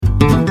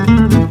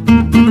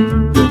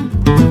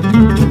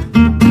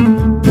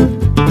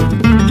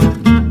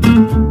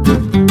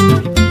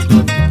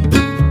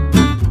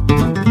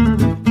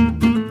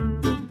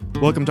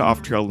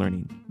Off Trail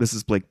Learning. This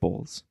is Blake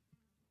Bowles.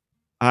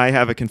 I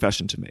have a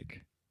confession to make.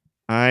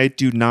 I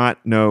do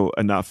not know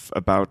enough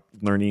about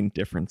learning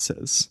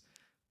differences.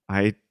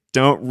 I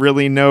don't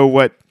really know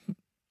what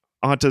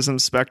autism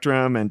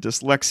spectrum and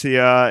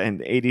dyslexia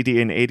and ADD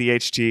and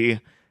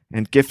ADHD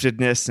and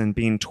giftedness and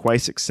being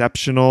twice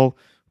exceptional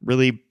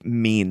really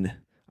mean.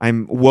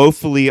 I'm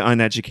woefully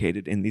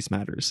uneducated in these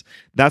matters.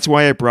 That's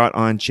why I brought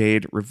on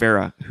Jade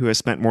Rivera, who has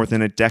spent more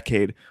than a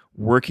decade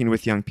working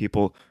with young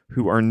people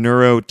who are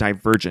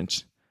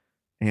neurodivergent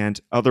and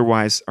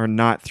otherwise are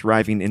not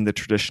thriving in the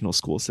traditional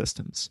school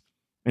systems.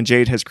 And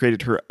Jade has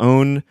created her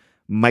own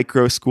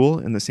micro school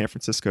in the San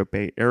Francisco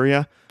Bay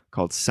Area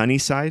called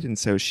Sunnyside. And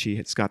so she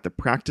has got the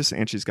practice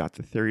and she's got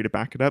the theory to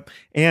back it up.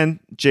 And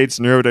Jade's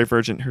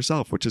neurodivergent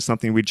herself, which is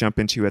something we jump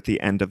into at the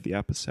end of the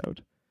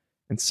episode.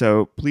 And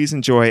so please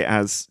enjoy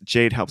as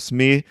Jade helps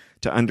me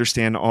to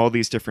understand all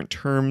these different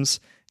terms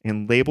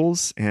and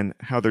labels and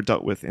how they're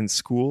dealt with in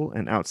school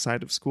and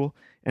outside of school,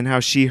 and how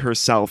she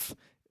herself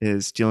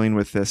is dealing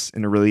with this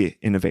in a really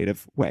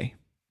innovative way.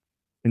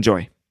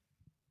 Enjoy.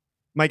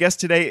 My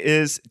guest today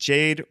is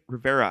Jade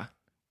Rivera.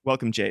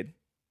 Welcome, Jade.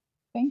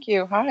 Thank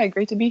you. Hi,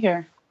 great to be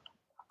here.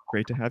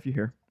 Great to have you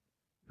here.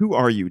 Who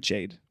are you,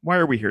 Jade? Why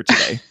are we here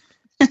today?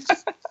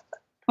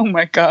 Oh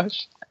my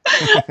gosh.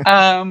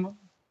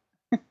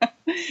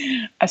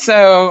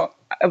 So,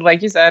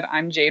 like you said,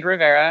 I'm Jade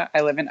Rivera.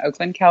 I live in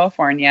Oakland,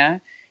 California,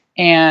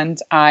 and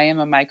I am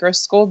a micro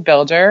school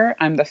builder.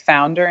 I'm the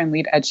founder and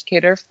lead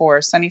educator for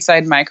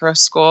Sunnyside Micro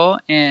School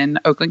in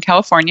Oakland,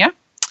 California.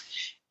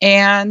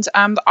 And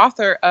I'm the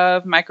author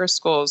of Micro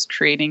Schools,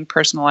 Creating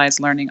Personalized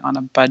Learning on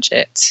a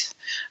Budget.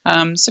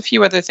 So a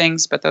few other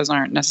things, but those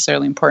aren't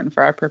necessarily important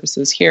for our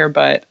purposes here.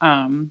 But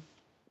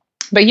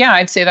yeah,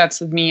 I'd say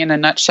that's me in a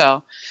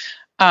nutshell.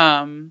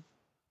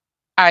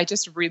 I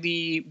just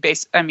really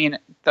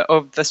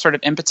the sort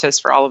of impetus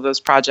for all of those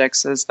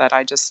projects is that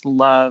I just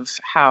love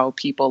how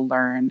people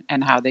learn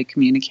and how they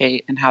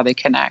communicate and how they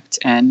connect.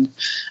 And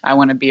I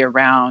want to be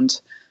around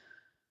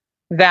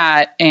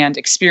that and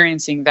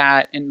experiencing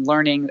that and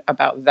learning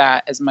about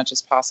that as much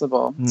as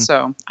possible.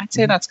 So I'd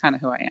say that's kind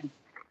of who I am.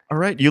 All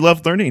right. You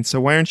love learning.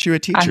 So why aren't you a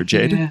teacher,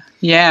 Jade?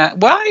 Yeah.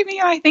 Well, I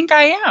mean, I think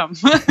I am.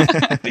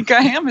 I think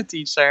I am a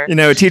teacher. You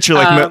know, a teacher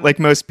like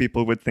most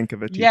people would think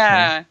of a teacher.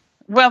 Yeah.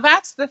 Well,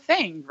 that's the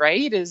thing,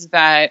 right? Is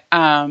that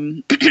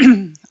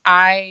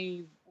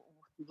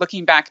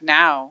looking back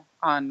now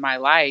on my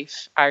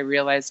life, I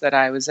realized that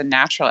I was a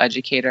natural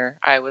educator.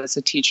 I was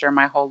a teacher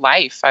my whole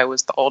life. I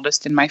was the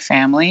oldest in my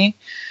family.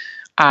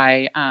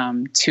 I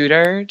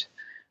tutored.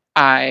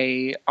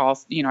 I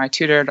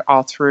tutored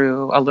all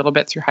through a little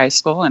bit through high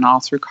school and all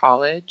through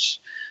college.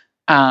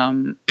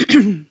 I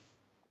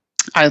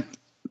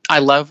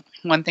love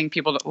one thing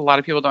a lot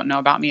of people don't know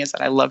about me is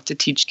that I love to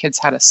teach kids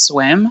how to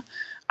swim.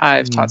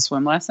 I've taught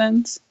swim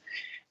lessons,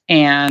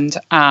 and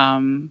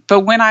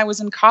but when I was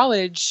in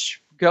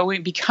college,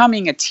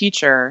 becoming a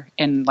teacher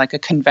in like a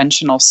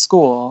conventional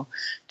school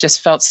just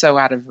felt so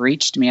out of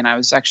reach to me. And I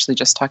was actually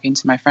just talking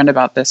to my friend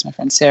about this, my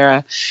friend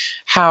Sarah,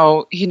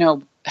 how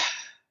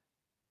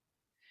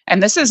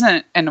and this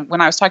isn't. And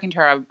when I was talking to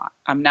her,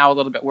 I'm now a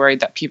little bit worried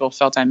that people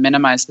felt I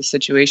minimized the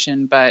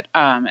situation, but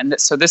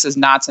so this is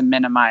not to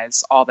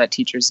minimize all that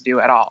teachers do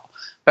at all.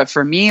 But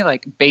for me,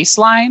 like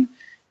baseline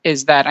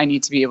is that I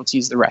need to be able to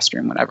use the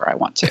restroom whenever I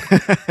want to.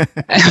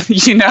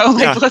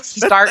 Let's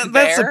start there.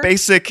 That's a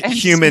basic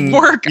human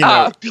work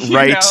up,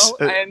 right?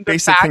 A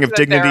basic thing of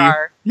dignity.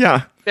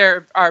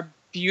 There are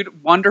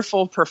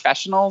wonderful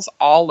professionals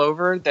all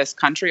over this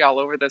country, all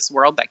over this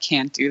world that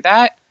can't do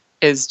that.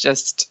 Is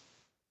just,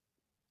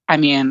 I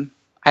mean,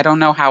 I don't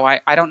know how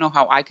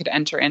I could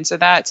enter into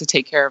that to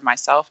take care of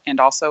myself. And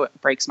also it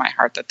breaks my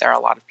heart that there are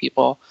a lot of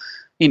people,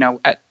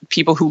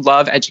 people who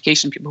love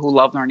education, people who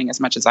love learning as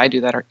much as I do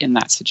that are in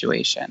that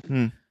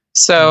situation.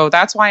 So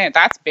that's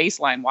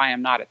baseline why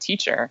I'm not a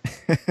teacher.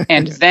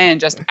 And then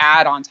just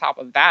add on top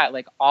of that,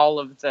 like all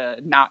of the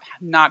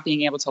not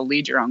being able to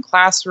lead your own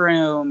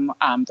classroom,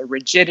 the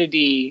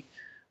rigidity,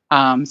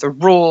 the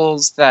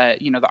rules,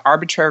 the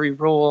arbitrary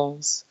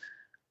rules,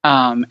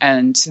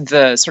 and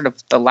the sort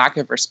of the lack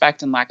of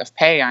respect and lack of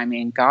pay. I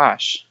mean,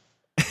 gosh,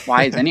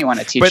 why is anyone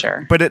a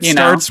teacher? but it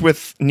starts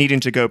with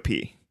needing to go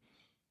pee.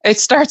 It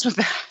starts with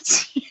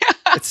that.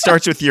 Yeah. It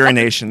starts with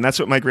urination. That's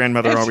what my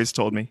grandmother always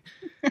told me.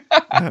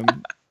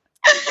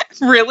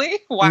 Really?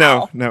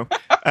 Wow. No.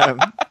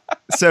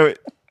 So,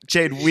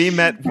 Jade, we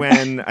met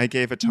when I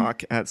gave a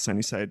talk at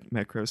Sunnyside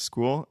Micro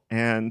School,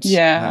 and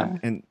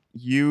and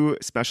you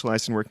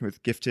specialized in working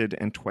with gifted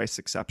and twice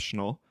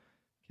exceptional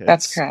kids.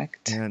 That's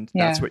correct. And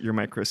that's what your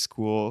micro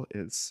school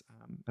is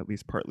at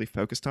least partly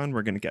focused on.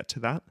 We're going to get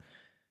to that.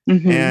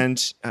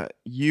 And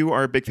you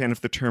are a big fan of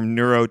the term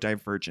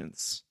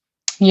neurodivergence.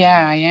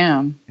 Yeah, I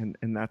am.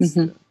 And that's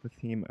the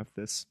theme of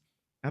this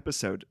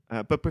episode.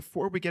 But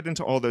before we get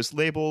into all those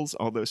labels,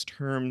 all those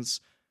terms,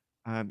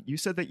 you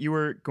said that you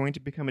were going to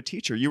become a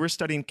teacher. You were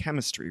studying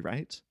chemistry,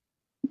 right?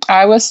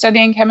 I was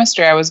studying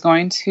chemistry. I was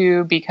going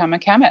to become a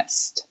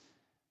chemist.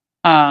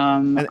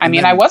 I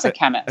mean, I then was a a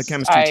chemist.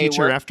 chemistry I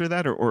teacher worked. after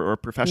that, or a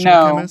professional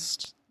No,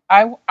 chemist?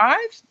 I've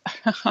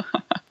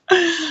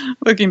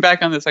looking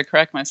back on this, I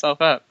crack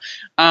myself up.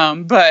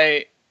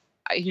 But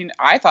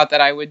I thought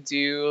that I would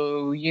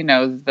do,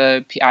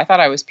 I thought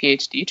I was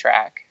PhD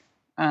track.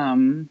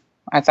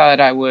 I thought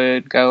I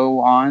would go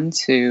on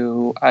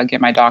to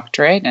get my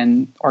doctorate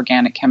in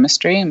organic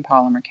chemistry and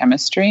polymer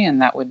chemistry,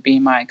 and that would be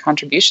my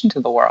contribution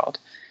to the world,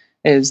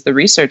 is the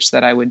research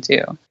that I would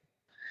do.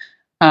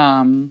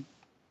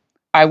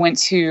 I went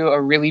to a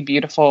really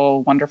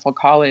beautiful, wonderful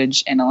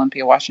college in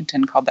Olympia,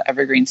 Washington called the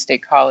Evergreen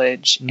State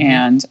College.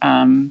 And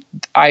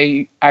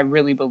I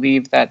really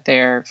believe that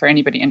for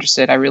anybody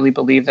interested, I really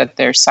believe that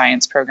their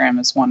science program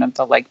is one of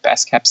the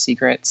best kept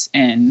secrets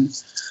in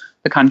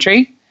the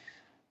country.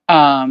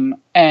 And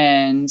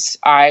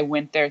I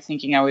went there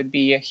thinking I would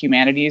be a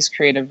humanities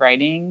creative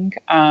writing,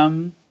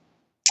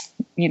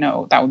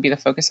 that would be the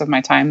focus of my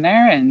time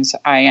there. And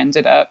I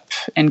ended up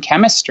in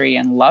chemistry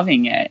and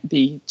loving it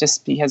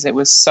just because it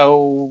was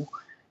so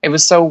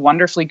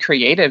wonderfully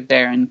creative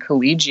there and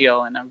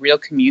collegial and a real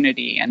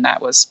community. And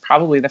that was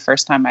probably the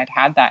first time I'd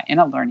had that in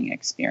a learning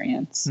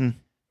experience.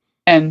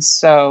 And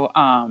so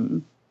I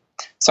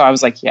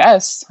was like,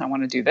 yes, I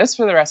want to do this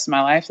for the rest of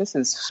my life. This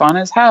is fun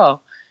as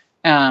hell.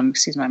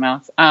 Excuse my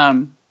mouth.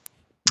 And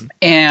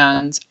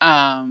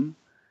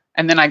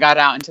then I got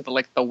out into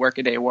the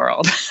workaday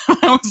world.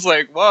 I was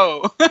like,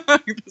 whoa,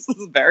 this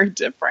is very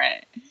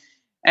different.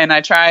 And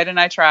I tried,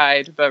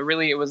 but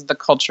really it was the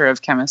culture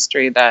of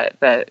chemistry that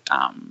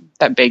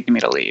begged me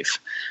to leave.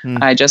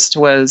 I just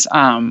was,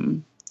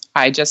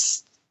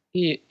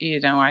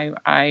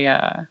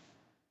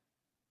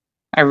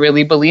 I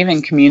really believe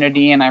in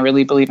community, and I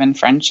really believe in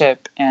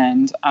friendship,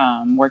 and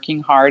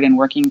working hard and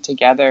working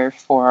together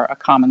for a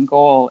common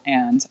goal.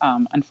 And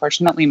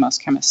unfortunately,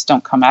 most chemists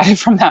don't come at it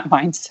from that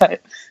mindset.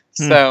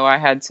 So I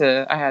had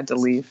to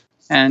leave.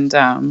 And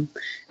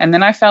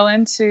then I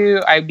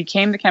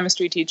became the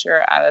chemistry teacher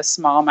at a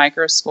small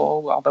micro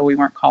school, although we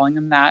weren't calling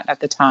them that at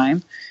the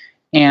time.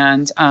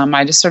 And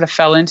I just sort of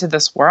fell into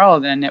this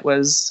world, and it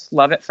was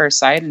love at first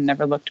sight and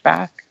never looked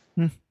back.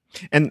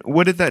 And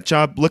what did that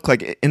job look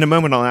like? In a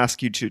moment, I'll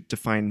ask you to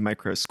define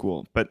micro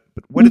school, but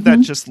what did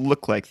that just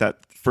look like, that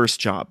first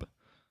job?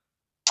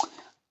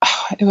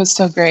 Oh, it was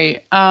so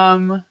great.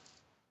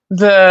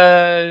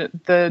 The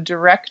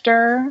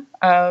director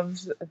of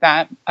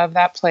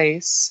that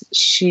place,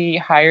 she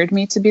hired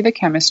me to be the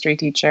chemistry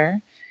teacher,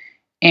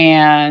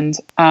 and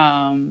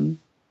kind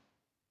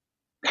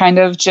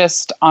of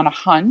just on a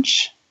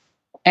hunch,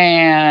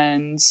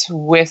 and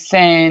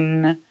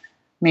within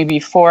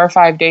maybe 4 or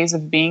 5 days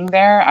of being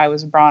there, I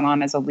was brought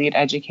on as a lead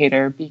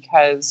educator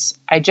because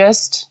I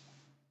just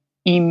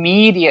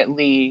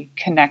immediately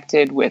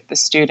connected with the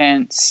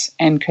students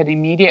and could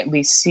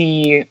immediately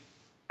see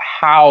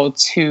how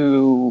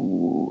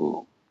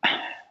to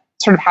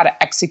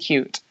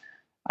execute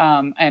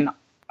an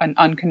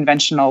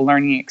unconventional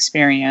learning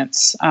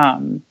experience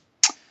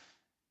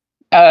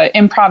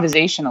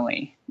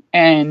improvisationally.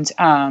 And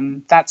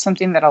that's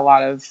something that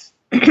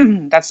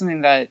that's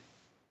something that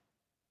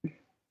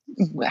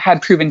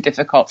had proven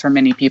difficult for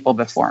many people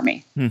before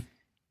me.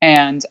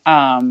 And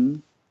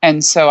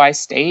so I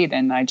stayed,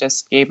 and I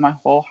just gave my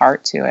whole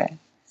heart to it,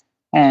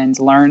 and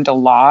learned a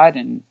lot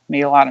and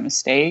made a lot of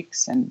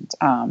mistakes. And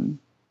how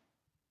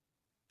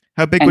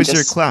big was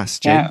your class,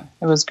 Jade? Yeah,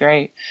 it was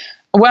great.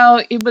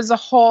 Well, it was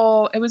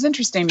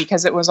interesting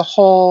because it was a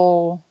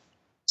whole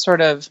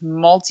sort of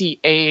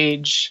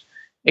multi-age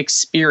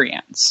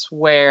experience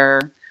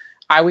where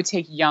I would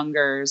take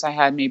youngers. I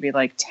had maybe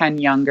 10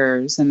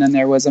 youngers, and then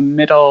there was a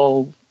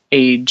middle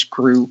age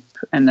group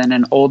and then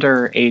an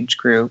older age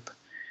group.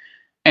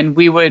 And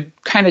we would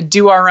kind of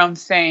do our own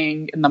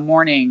thing in the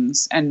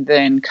mornings and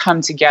then come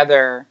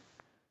together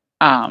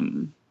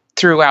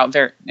throughout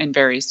in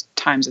various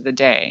times of the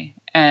day,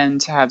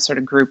 and to have sort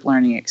of group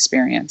learning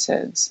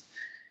experiences.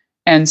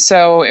 And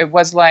so it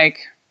was I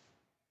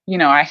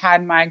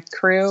had my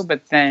crew,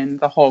 but then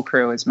the whole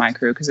crew is my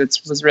crew because it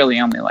was really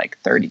only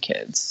 30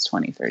 kids,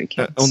 20, 30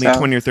 kids. Only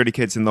 20 or 30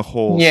 kids in the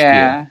whole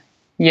school.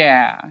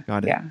 Yeah.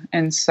 Got it. Yeah.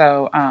 And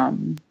so...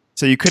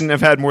 so you couldn't have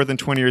had more than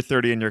 20 or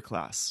 30 in your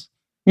class.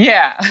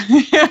 Yeah.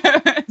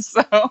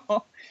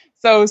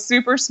 So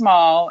super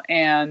small,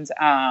 and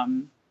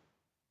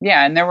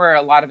and there were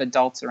a lot of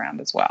adults around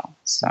as well.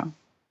 So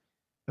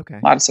okay.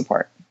 A lot of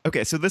support.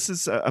 Okay, so this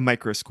is a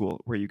micro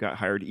school where you got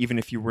hired, even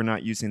if you were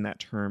not using that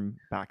term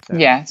back then.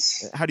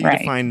 Yes. How do you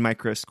define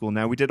micro school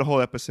now? We did a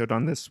whole episode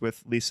on this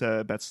with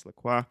Lisa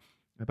Betts-Lacroix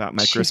about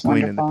micro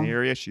schooling in the Bay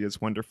Area. She is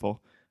wonderful.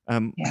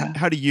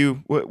 How do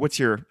you? What's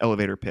your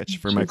elevator pitch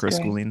for micro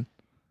schooling?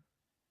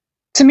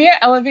 To me, an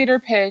elevator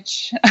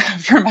pitch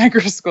for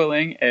micro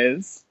schooling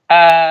is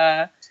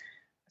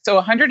so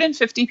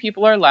 150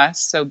 people or less.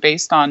 So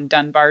based on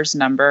Dunbar's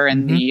number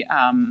and the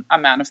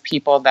amount of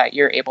people that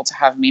you're able to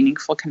have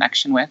meaningful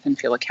connection with and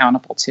feel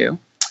accountable to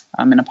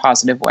in a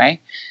positive way.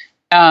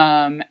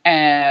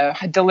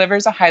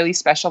 Delivers a highly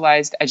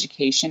specialized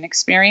education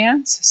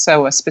experience.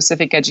 So a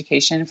specific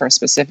education for a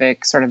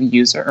specific sort of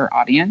user or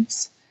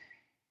audience.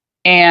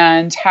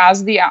 and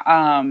has the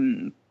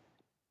and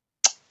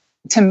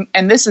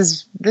this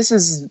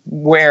is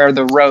where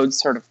the roads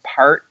sort of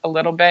part a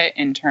little bit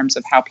in terms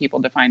of how people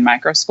define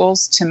micro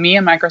schools. To me,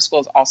 a micro school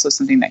is also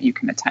something that you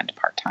can attend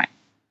part time.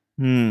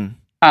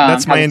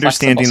 That's my has a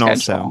flexible understanding also.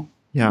 schedule.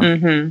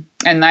 Yeah.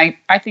 And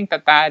I think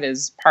that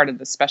is part of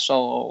the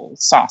special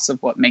sauce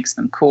of what makes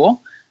them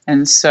cool.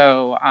 And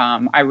so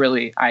I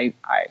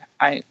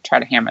try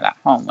to hammer that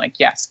home. Like,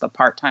 yes, the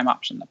part-time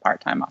option,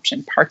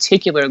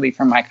 particularly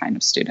for my kind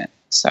of student.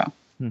 So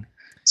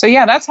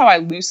yeah, that's how I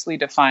loosely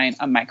define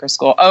a micro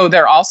school. Oh,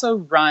 they're also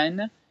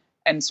run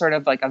in sort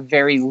of like a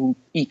very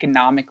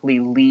economically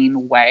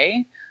lean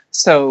way.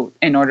 So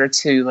in order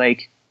to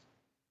like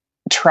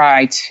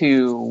try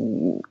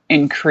to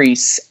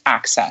increase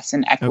access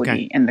and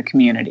equity in the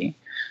community.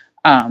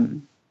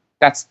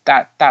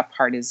 That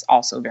part is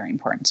also very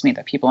important to me,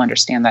 that people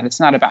understand that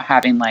it's not about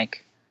having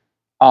like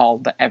all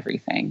the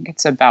everything.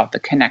 It's about the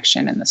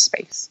connection in the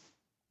space.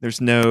 There's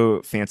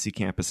no fancy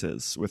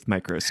campuses with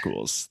micro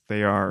schools.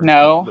 They are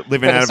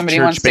living but out if of somebody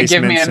church wants to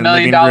give me basements $1 and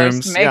million living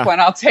rooms. to make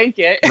one, I'll take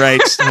it.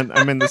 Right.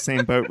 I'm in the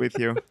same boat with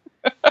you.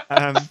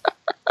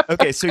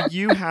 Okay, so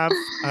you have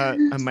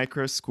a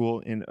micro school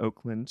in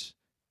Oakland,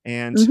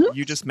 and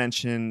you just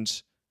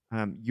mentioned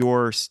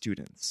your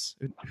students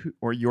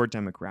or your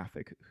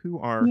demographic. Who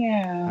are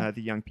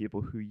the young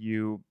people who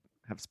you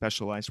have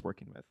specialized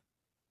working with?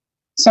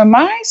 So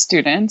my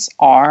students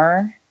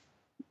are,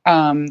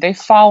 they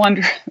fall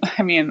under,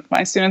 I mean,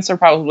 my students are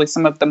probably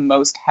some of the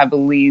most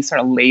heavily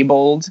sort of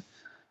labeled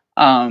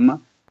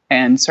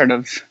and sort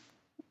of,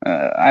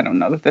 I don't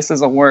know that this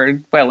is a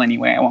word. Well,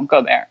 anyway, I won't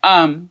go there.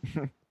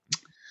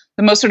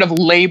 The most sort of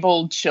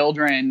labeled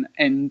children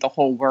in the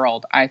whole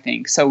world, I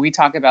think. So we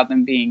talk about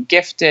them being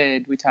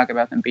gifted. We talk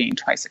about them being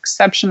twice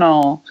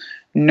exceptional,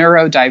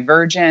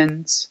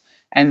 neurodivergent.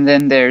 And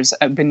then there's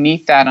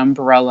beneath that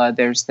umbrella,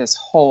 there's this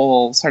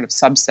whole sort of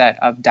subset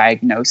of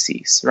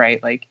diagnoses,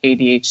 right? Like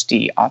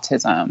ADHD,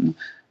 autism,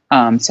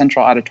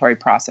 central auditory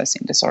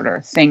processing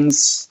disorder,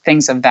 things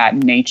of that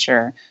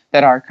nature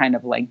that are kind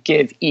of like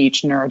give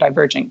each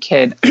neurodivergent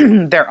kid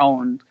their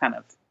own kind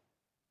of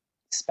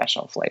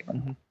special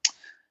flavor.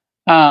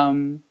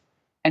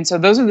 And so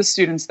those are the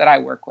students that I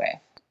work with.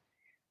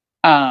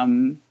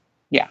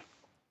 Yeah.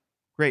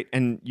 Great.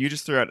 And you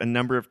just threw out a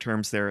number of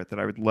terms there that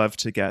I would love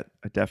to get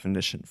a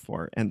definition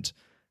for. And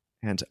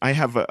I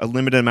have a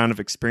limited amount of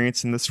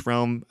experience in this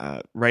realm.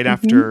 Right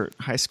after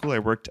high school, I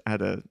worked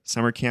at a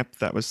summer camp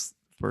that was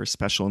for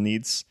special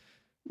needs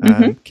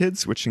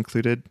kids, which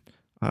included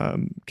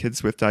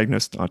kids with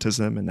diagnosed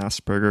autism and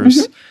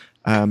Asperger's.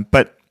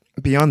 But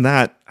beyond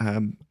that,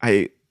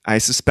 I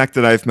suspect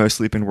that I've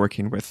mostly been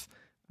working with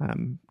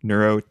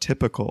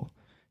neurotypical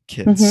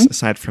kids,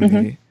 aside from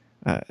the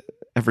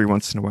every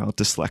once in a while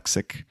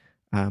dyslexic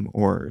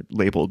or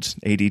labeled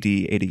ADD,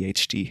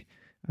 ADHD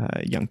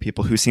young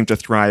people who seem to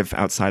thrive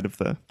outside of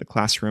the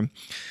classroom.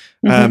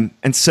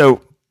 And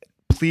so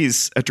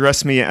please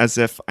address me as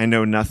if I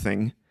know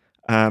nothing.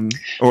 Or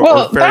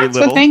very that's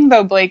little. The thing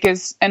though, Blake,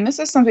 is, and this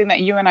is something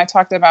that you and I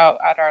talked about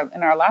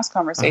in our last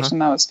conversation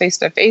that was face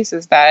to face,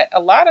 is that a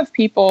lot of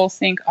people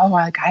think, oh,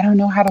 like, I don't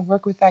know how to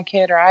work with that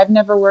kid, or I've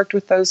never worked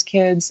with those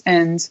kids.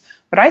 And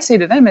what I say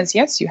to them is,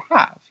 yes, you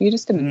have. You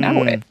just didn't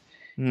know it.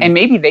 And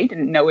maybe they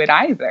didn't know it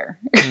either.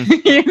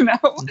 You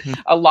know,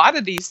 a lot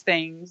of these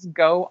things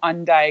go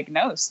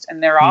undiagnosed,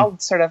 and they're all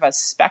sort of a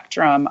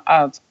spectrum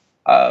of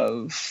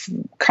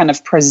kind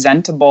of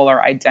presentable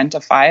or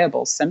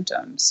identifiable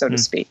symptoms, so to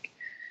speak.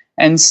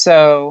 And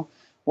so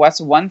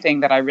what's one thing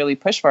that I really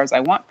push for is I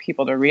want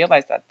people to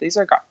realize that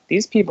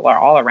these people are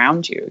all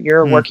around you.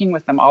 You're working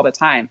with them all the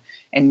time.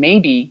 And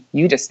maybe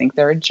you just think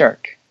they're a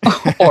jerk.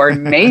 Or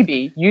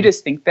maybe you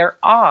just think they're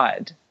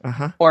odd.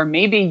 Or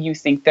maybe you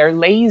think they're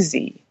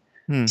lazy.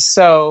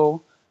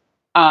 So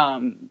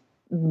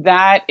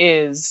that's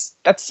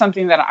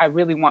something that I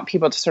really want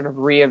people to sort of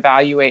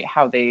reevaluate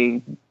how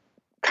they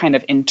kind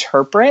of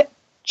interpret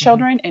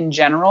children in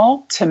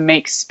general, to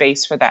make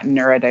space for that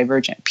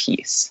neurodivergent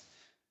piece.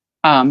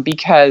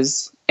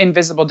 Because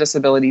invisible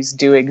disabilities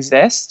do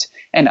exist,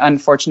 and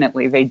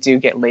unfortunately they do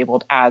get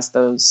labeled as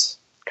those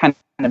kind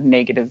of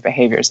negative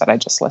behaviors that I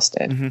just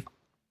listed.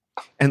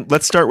 And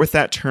let's start with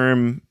that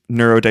term,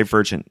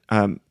 neurodivergent.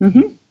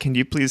 Can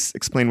you please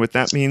explain what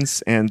that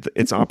means and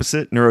its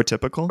opposite,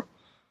 neurotypical?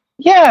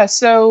 Yeah,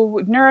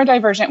 so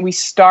neurodivergent, we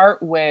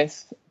start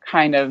with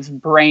kind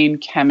of brain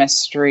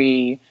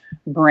chemistry,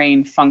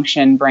 brain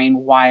function,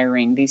 brain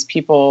wiring. These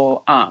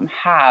people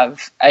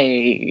have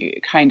a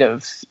kind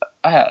of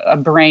a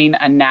brain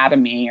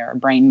anatomy or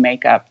brain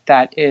makeup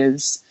that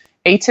is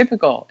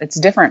atypical. It's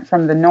different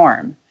from the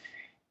norm.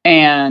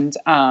 And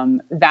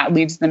that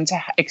leads them to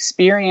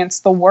experience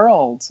the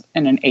world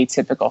in an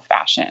atypical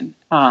fashion,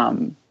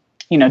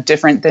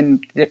 different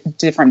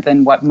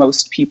than what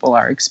most people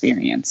are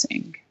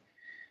experiencing.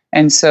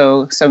 And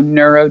so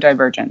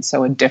neurodivergent,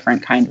 so a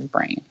different kind of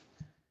brain.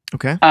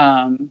 Okay.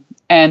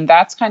 And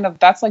that's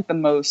like the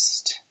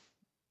most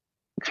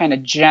kind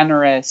of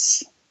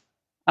generous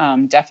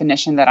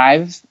definition that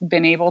I've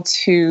been able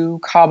to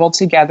cobble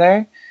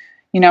together.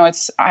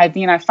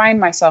 I find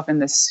myself in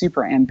this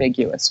super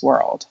ambiguous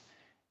world,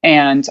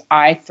 and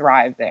I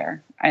thrive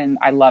there and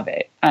I love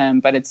it.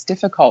 But it's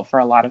difficult for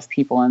a lot of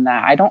people in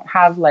that I don't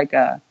have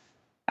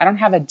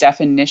a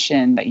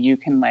definition that you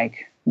can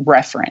like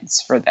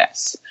reference for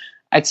this.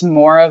 It's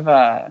more of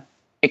a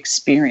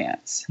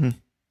experience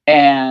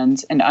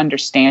and an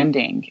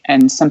understanding,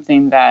 and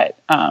something that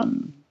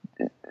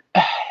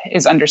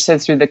is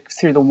understood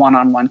through the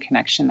one-on-one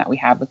connection that we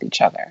have with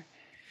each other.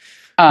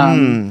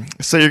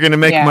 So you're going to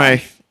make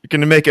you're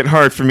going to make it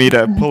hard for me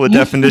to pull a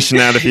definition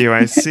out of you.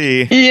 I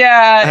see.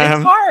 Yeah,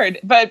 it's hard.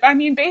 But I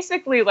mean,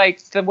 basically,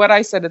 like what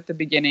I said at the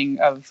beginning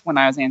of when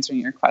I was answering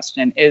your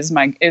question is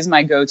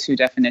my go-to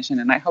definition,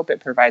 and I hope it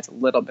provides a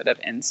little bit of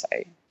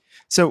insight.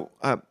 So,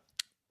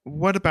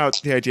 what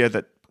about the idea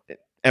that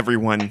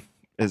everyone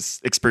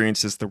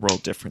experiences the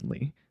world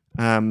differently?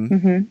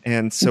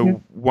 And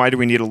so why do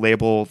we need a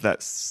label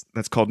that's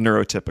called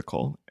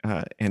neurotypical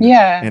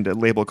and a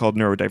label called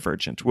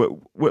neurodivergent?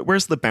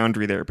 Where's the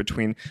boundary there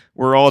between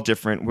we're all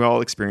different, we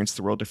all experience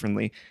the world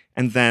differently,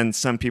 and then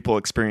some people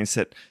experience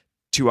it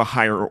to a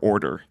higher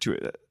order,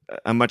 to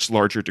a much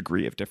larger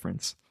degree of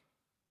difference?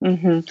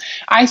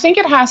 I think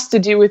it has to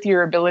do with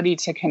your ability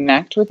to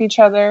connect with each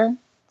other,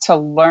 to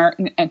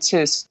learn, and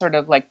to sort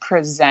of like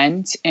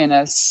present in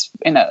a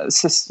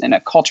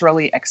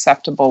culturally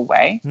acceptable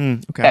way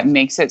that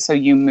makes it so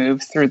you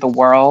move through the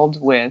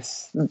world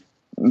with,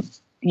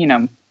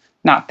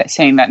 not that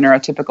saying that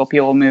neurotypical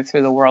people move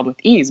through the world with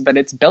ease, but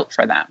it's built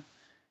for them.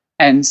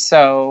 And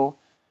so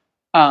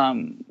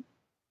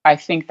I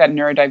think that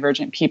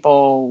neurodivergent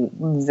people,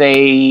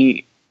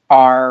 they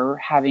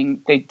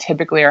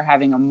typically are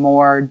having a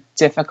more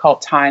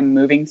difficult time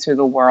moving through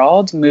the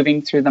world,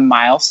 moving through the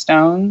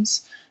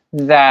milestones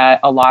that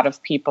a lot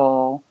of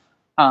people,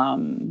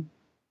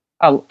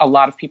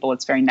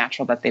 it's very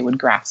natural that they would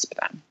grasp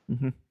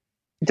them.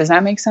 Does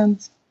that make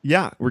sense?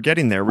 Yeah, we're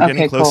getting there. We're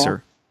getting closer.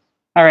 Cool.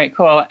 All right,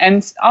 cool.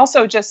 And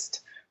also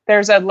just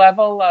there's a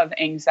level of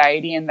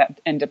anxiety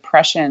and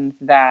depression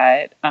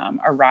that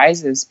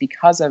arises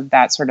because of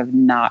that sort of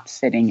not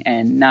fitting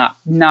in,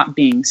 not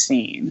being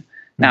seen,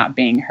 not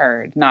being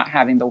heard, not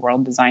having the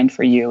world designed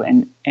for you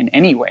in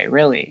any way,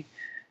 really.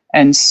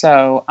 And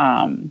so,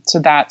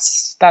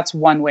 that's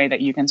one way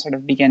that you can sort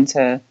of begin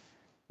to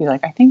be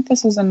like, I think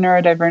this is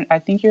I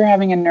think you're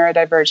having a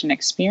neurodivergent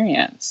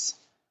experience.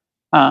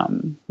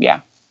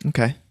 Yeah.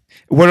 Okay.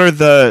 What are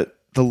the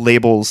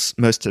labels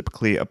most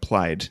typically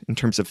applied in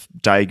terms of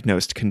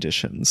diagnosed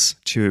conditions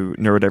to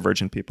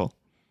neurodivergent people?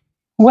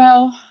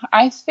 Well,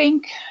 I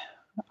think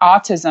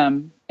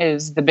autism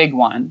is the big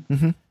one.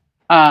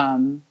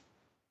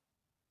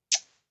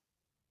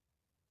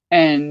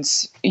 And,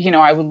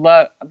 I would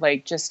love,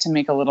 just to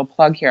make a little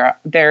plug here,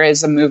 there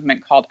is a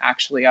movement called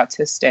Actually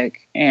Autistic,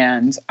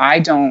 and I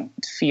don't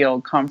feel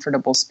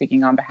comfortable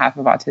speaking on behalf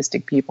of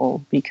autistic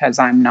people because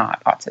I'm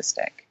not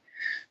autistic.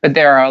 But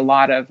there are a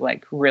lot of,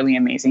 really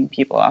amazing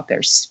people out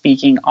there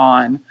speaking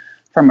on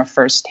from a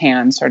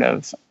first-hand sort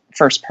of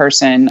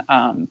first-person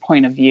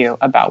point of view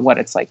about what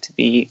it's like to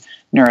be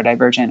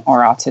neurodivergent or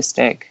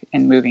autistic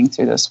and moving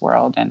through this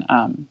world. And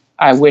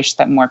I wish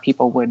that more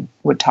people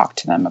would talk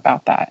to them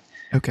about that.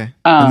 Okay.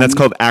 And that's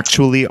called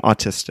Actually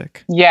Autistic.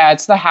 Yeah,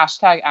 it's the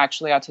hashtag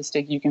Actually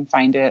Autistic. You can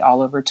find it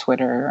all over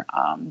Twitter,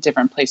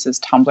 different places.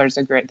 Tumblr's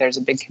there's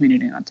a big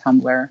community on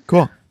Tumblr.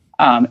 Cool.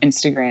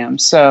 Instagram.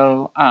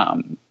 So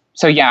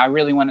yeah, I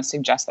really want to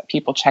suggest that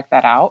people check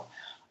that out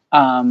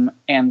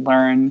and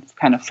learn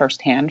kind of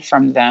firsthand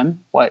from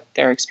them what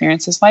their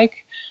experience is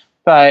like.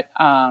 But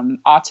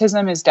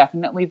autism is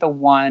definitely the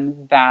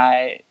one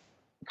that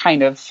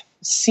kind of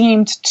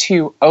seemed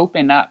to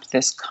open up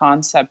this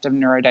concept of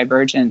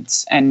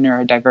neurodivergence and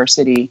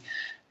neurodiversity,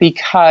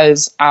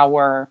 because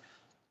our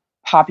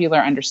popular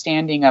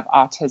understanding of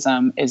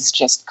autism is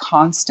just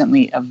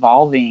constantly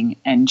evolving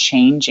and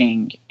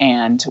changing,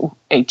 and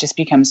it just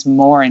becomes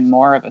more and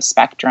more of a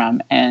spectrum.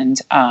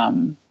 And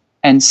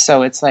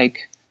so it's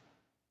like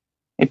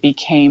it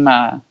became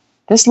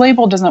this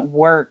label doesn't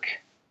work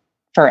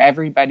for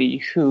everybody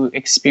who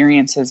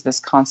experiences this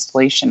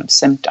constellation of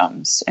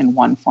symptoms in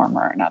one form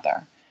or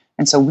another.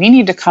 And so we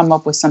need to come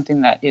up with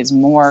something that is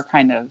more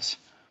kind of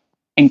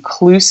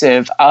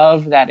inclusive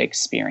of that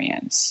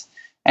experience.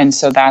 And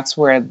so that's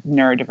where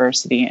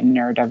neurodiversity and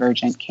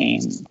neurodivergent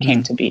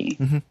came to be,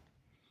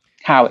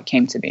 how it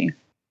came to be.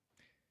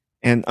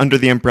 And under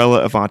the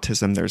umbrella of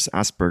autism, there's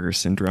Asperger's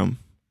syndrome.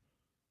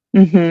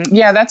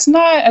 Yeah, that's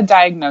not a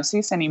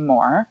diagnosis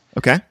anymore.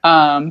 Okay.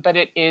 But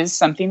it is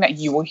something that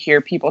you will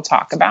hear people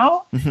talk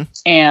about.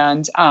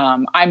 And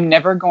I'm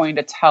never going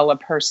to tell a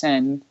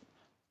person,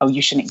 oh,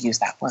 you shouldn't use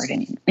that word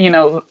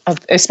anymore.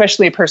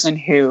 Especially a person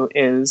who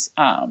is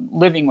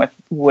living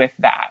with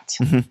that,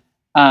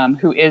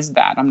 who is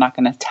that. I'm not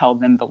going to tell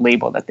them the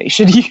label that they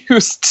should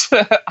use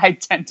to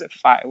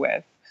identify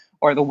with,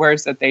 or the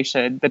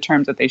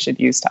terms that they should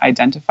use to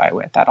identify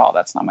with at all.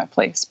 That's not my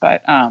place.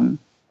 But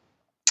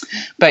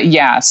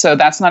yeah, so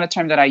that's not a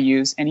term that I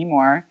use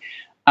anymore.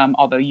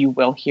 although you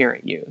will hear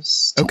it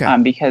used. Okay.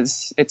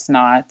 Because it's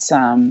not.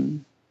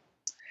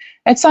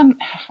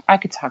 I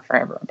could talk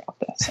forever about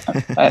this,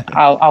 but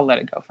I'll let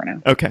it go for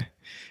now. Okay.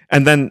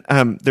 And then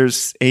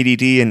there's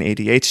ADD and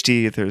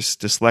ADHD. There's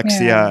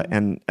dyslexia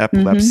and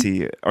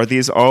epilepsy. Are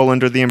these all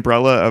under the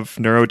umbrella of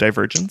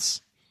neurodivergence?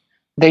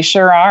 They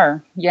sure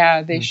are.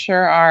 Yeah, they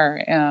sure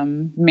are.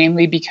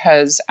 Mainly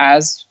because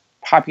as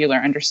popular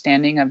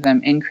understanding of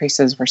them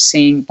increases, we're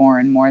seeing more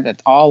and more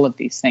that all of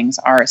these things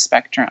are a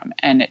spectrum.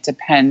 And it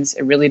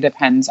really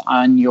depends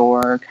on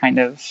your kind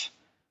of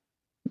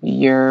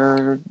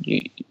your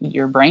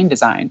brain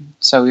design.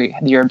 So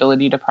your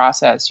ability to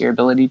process, your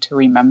ability to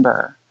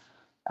remember,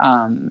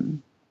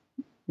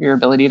 your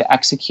ability to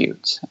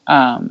execute.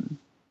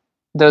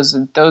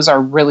 Those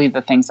are really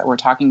the things that we're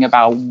talking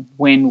about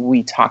when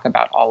we talk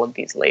about all of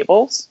these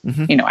labels.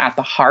 At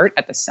the heart,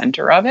 at the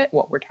center of it,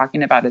 what we're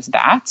talking about is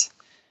that.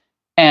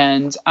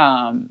 And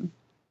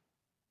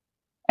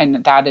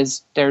that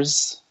is,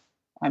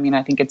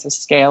 I think it's a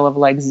scale of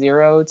like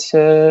 0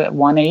 to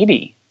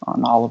 180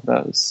 on all of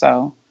those.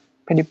 So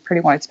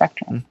pretty wide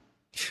spectrum.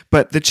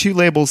 But the two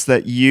labels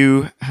that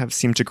you have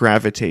seemed to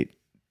gravitate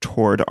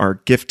toward are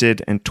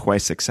gifted and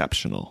twice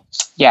exceptional.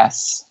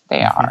 Yes,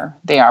 they are.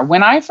 They are.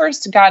 When I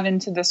first got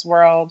into this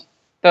world,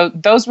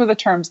 those were the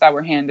terms that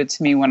were handed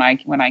to me when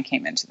I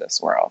came into this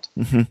world,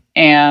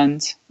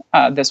 and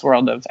this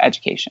world of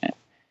education.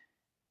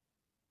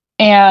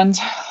 And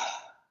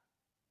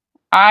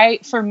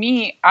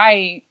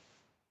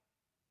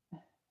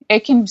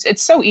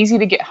it's so easy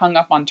to get hung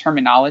up on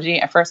terminology.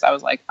 At first I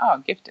was like,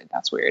 oh, gifted,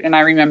 that's weird. And I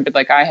remembered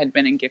like I had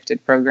been in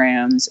gifted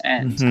programs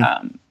and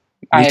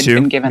I had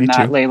been given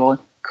that label.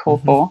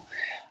 Cool.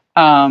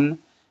 And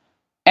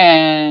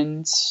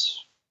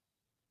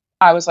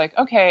I was like,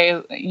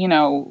 okay,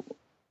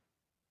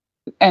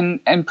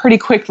 and pretty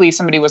quickly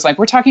somebody was like,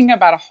 we're talking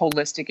about a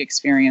holistic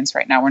experience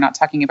right now. We're not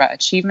talking about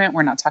achievement.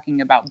 We're not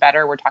talking about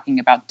better. We're talking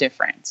about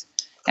different.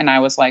 And I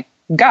was like,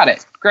 got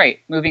it. Great.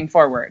 Moving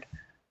forward.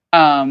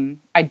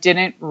 I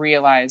didn't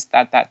realize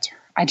I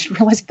didn't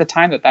realize at the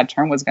time that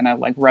term was going to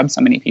like rub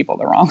so many people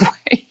the wrong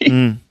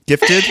way.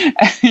 Gifted?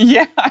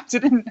 Yeah, I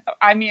didn't know.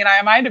 I mean,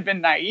 I might have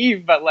been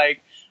naive, but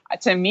like,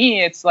 to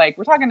me, it's like,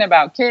 we're talking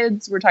about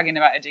kids, we're talking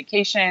about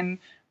education,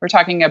 we're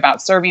talking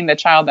about serving the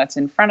child that's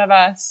in front of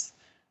us.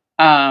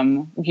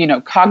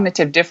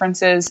 Cognitive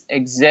differences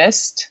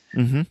exist.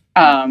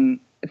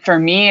 For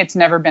me, it's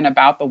never been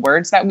about the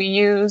words that we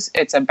use.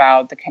 It's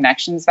about the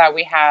connections that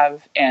we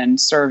have and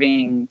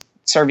serving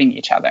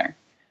each other.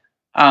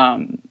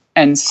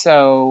 And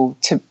so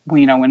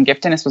when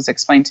giftedness was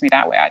explained to me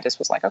that way, I just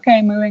was like,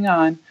 okay, moving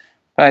on.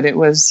 But it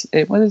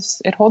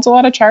holds a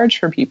lot of charge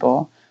for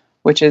people,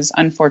 which is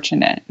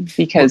unfortunate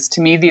because to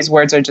me, these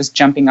words are just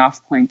jumping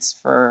off points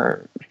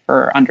for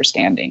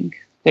understanding.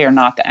 They are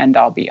not the end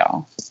all be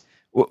all.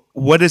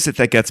 What is it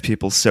that gets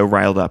people so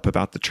riled up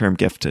about the term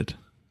gifted?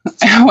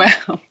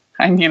 Well,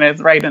 I mean, it's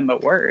right in the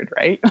word,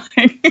 right?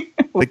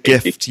 The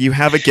gift. You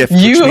have a gift,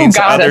 which means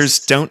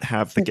others don't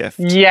have the gift.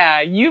 Yeah,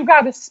 you've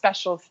got a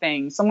special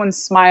thing. Someone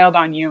smiled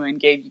on you and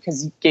gave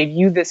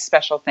you this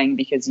special thing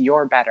because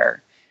you're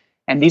better.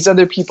 And these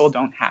other people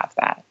don't have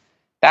that.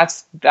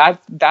 That's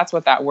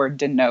what that word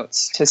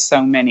denotes to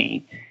so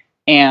many.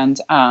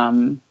 And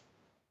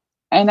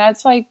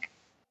that's like,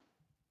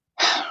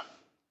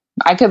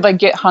 I could like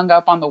get hung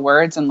up on the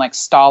words and like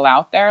stall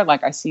out there.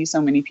 Like I see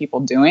so many people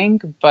doing,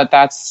 but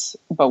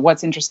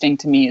what's interesting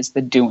to me is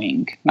the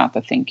doing, not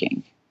the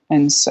thinking.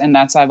 And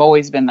I've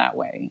always been that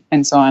way.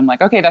 And so I'm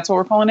like, okay, that's what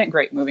we're calling it.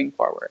 Great. Moving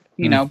forward,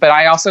 but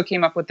I also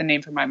came up with the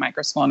name for my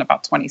microschool in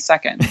about 20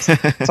 seconds.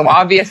 So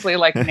obviously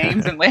like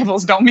names and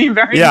labels don't mean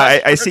very much. Yeah.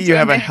 I see you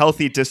have a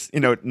healthy,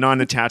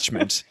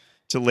 non-attachment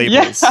to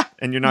labels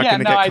and you're not going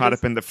to get caught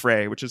up in the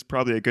fray, which is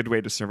probably a good way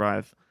to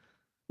survive.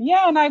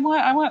 Yeah, and I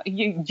want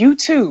you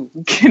too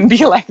can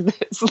be like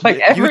this, like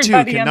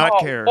everybody in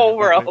the whole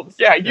world.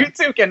 Yeah, you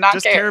too cannot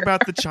just care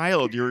about the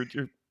child you're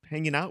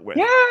hanging out with.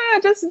 Yeah,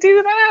 just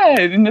do that,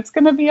 and it's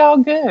gonna be all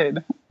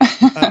good.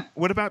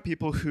 What about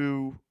people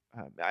who?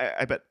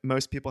 I bet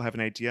most people have an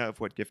idea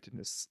of what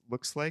giftedness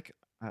looks like.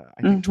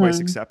 I think twice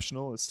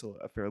exceptional is still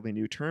a fairly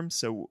new term.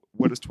 So,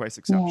 what is twice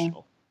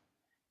exceptional?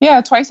 Yeah,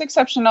 twice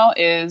exceptional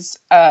is.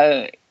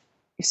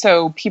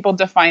 So people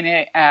define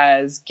it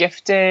as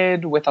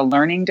gifted with a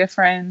learning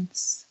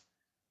difference.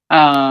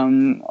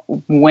 When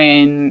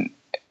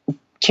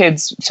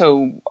kids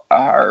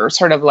are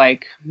sort of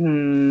like our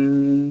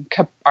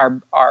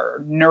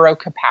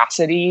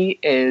neurocapacity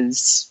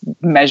is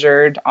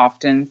measured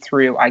often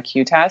through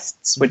IQ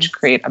tests, which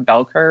create a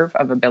bell curve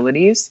of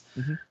abilities.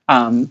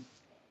 And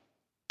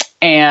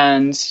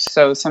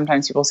so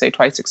sometimes people say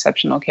twice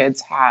exceptional kids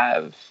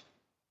have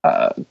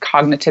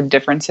cognitive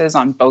differences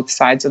on both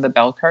sides of the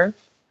bell curve.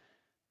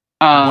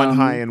 One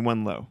high and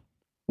one low.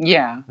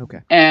 Yeah. Okay.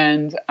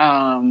 And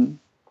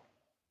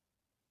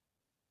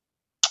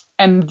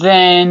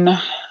then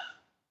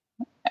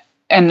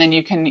and then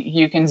you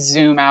can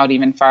zoom out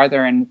even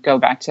farther and go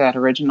back to that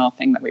original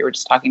thing that we were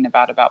just talking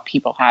about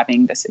people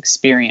having this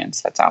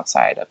experience that's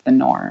outside of the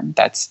norm,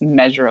 that's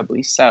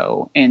measurably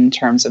so in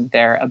terms of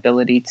their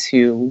ability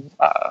to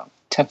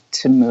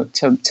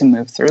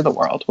move through the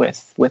world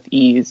with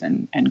ease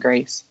and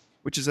grace.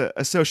 Which is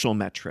a social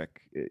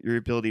metric, your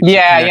ability to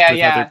connect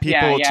with other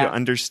people, to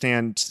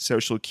understand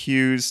social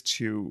cues,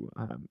 to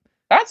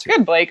that's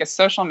good, Blake. A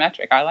social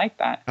metric. I like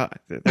that.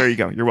 There you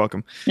go. You're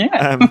welcome.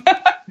 Yeah.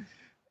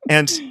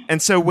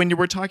 And so when you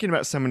were talking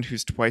about someone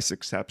who's twice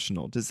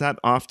exceptional, does that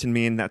often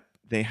mean that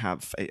they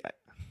have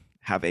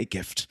a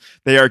gift?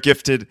 They are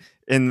gifted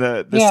in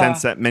the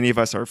sense that many of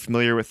us are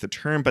familiar with the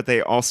term, but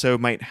they also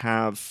might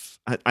have,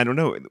 I don't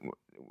know,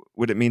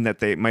 would it mean that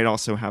they might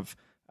also have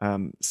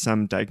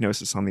some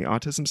diagnosis on the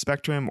autism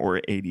spectrum, or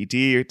ADD,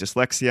 or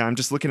dyslexia? I'm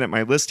just looking at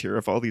my list here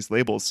of all these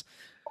labels.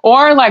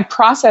 Or like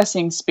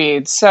processing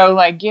speed. So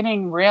like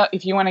getting real,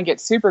 if you want to get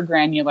super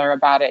granular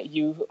about it,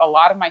 a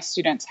lot of my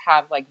students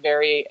have like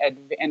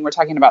and we're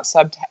talking about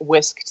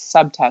WISC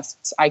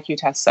subtests, IQ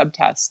test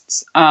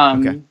subtests.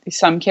 Okay.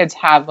 Some kids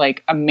have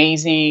like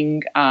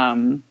amazing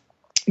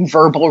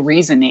verbal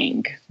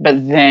reasoning,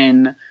 but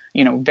then,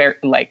 very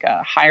like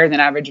higher than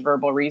average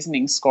verbal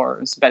reasoning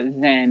scores, but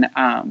then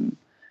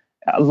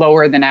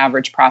lower than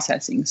average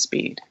processing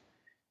speed.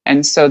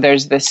 And so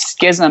there's this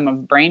schism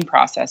of brain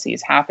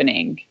processes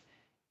happening,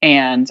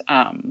 and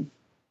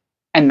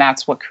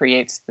that's what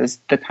creates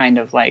the kind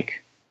of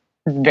like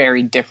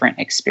very different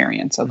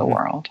experience of the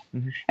world.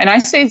 Mm-hmm. And I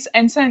say,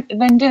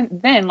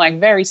 then like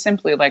very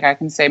simply, like I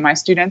can say my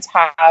students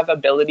have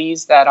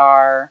abilities that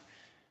are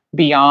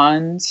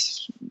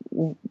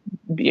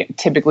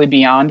typically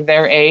beyond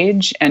their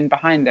age and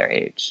behind their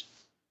age,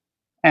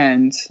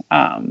 and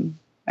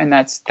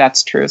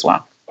that's true as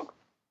well.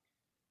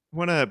 I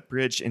want to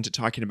bridge into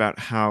talking about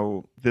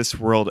how this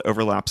world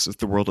overlaps with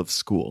the world of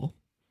school.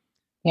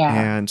 Yeah.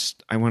 And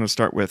I want to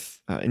start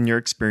with, in your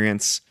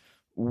experience,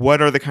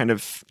 what are the kind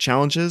of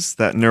challenges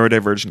that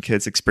neurodivergent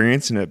kids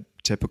experience in a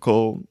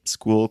typical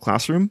school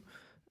classroom?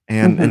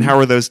 And how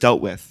are those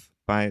dealt with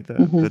by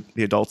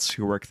the adults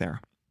who work there?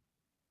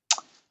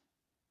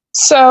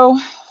 So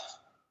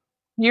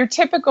your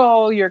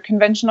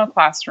conventional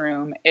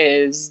classroom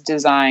is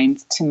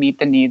designed to meet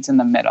the needs in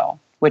the middle,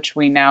 which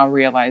we now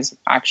realize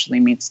actually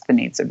meets the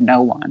needs of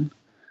no one.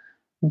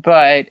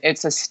 But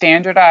it's a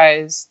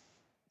standardized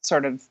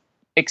sort of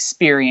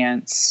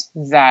experience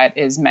that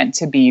is meant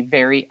to be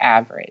very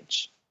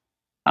average,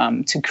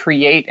 to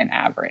create an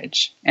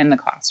average in the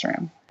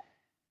classroom.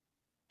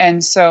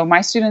 And so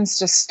my students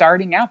just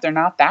starting out, they're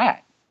not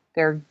that.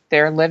 They're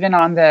living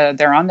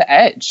they're on the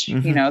edge.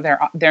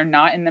 Mm-hmm. They're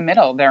not in the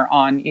middle. They're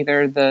on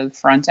either the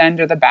front end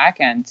or the back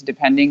end,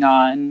 depending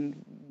on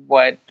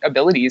what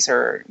abilities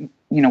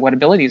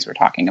we're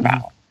talking about.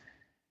 Mm-hmm.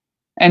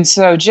 And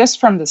so just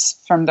from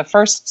the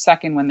first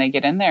second when they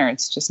get in there,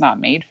 it's just not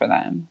made for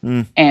them.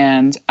 Mm.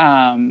 And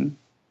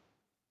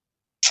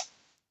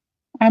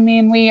I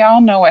mean, we all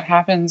know what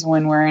happens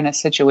when we're in a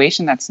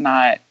situation that's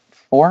not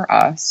for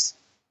us.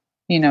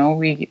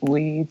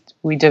 We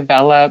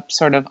develop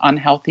sort of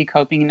unhealthy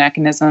coping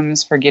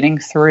mechanisms for getting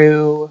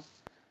through.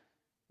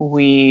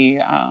 We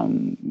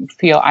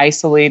feel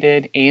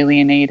isolated,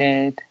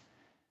 alienated.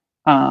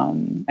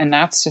 And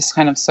that's just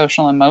kind of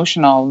social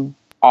emotional.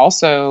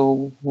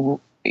 Also,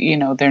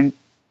 they're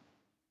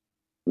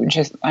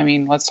just,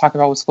 let's talk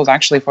about what school's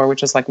actually for,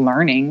 which is like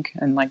learning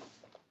and like,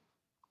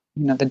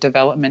 the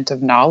development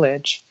of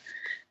knowledge.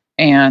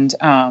 And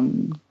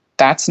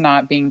that's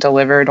not being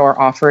delivered or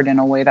offered in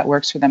a way that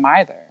works for them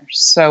either.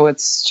 So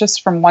it's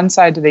just from one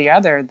side to the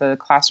other, the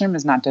classroom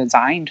is not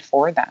designed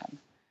for them.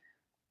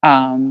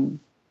 And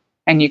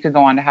you could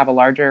go on to have a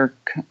larger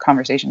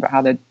conversation about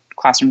how the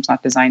classroom's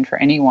not designed for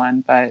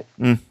anyone, but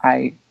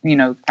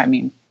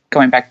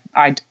going back,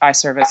 I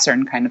serve a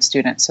certain kind of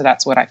student, so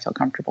that's what I feel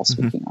comfortable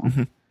speaking on.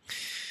 Mm-hmm.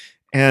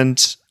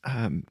 And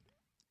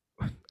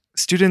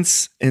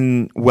students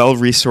in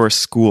well-resourced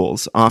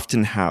schools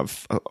often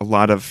have a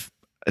lot of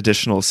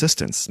additional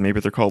assistance. Maybe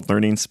they're called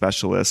learning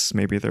specialists.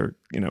 Maybe they're,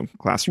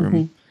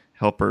 classroom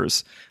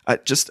helpers.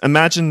 Just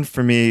imagine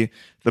for me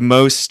the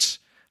most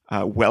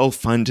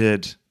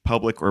well-funded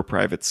public or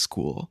private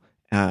school,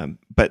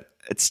 but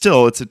it's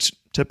a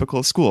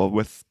typical school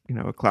with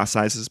class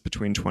sizes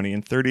between 20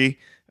 and 30,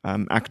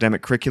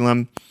 academic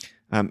curriculum.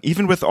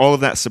 Even with all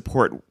of that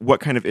support, what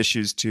kind of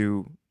issues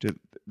do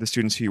the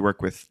students who you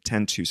work with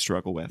tend to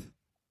struggle with?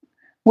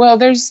 Well,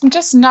 there's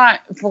just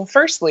not. Well,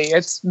 firstly,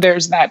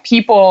 there's that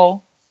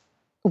people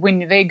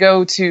when they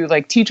go to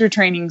like teacher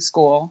training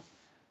school,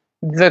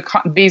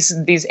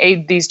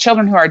 these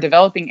children who are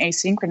developing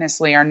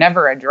asynchronously are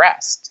never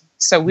addressed.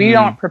 So we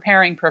aren't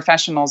preparing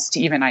professionals to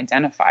even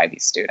identify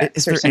these students.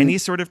 Is there any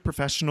sort of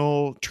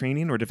professional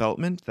training or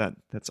development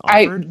that's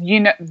offered?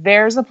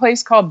 There's a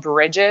place called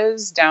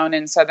Bridges down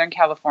in Southern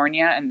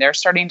California, and they're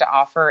starting to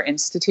offer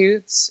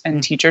institutes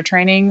and teacher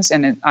trainings.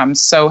 And I'm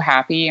so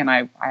happy, and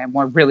I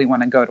really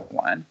want to go to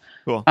one.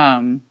 Cool.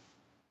 I'm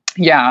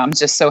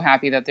just so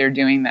happy that they're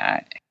doing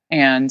that.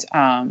 And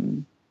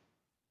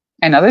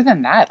And other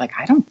than that, like,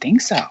 I don't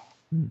think so.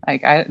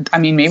 Like, I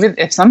mean, maybe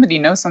if somebody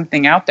knows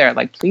something out there,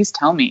 like, please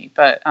tell me.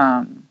 But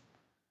I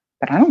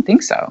don't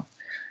think so.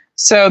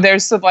 So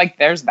there's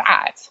there's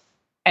that.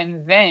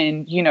 And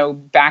then,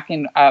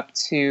 backing up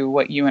to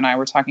what you and I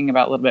were talking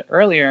about a little bit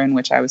earlier, in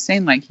which I was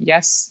saying, like,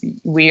 yes,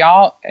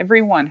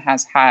 everyone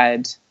has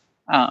had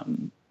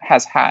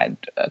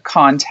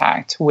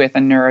contact with a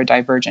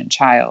neurodivergent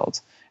child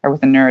or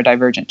with a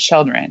neurodivergent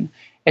children.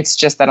 It's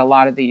just that a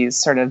lot of these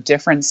sort of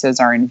differences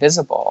are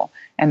invisible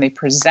and they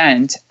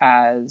present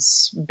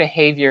as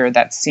behavior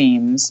that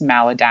seems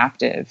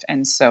maladaptive.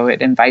 And so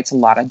it invites a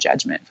lot of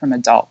judgment from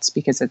adults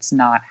because it's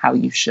not how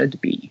you should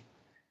be.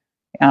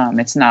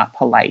 It's not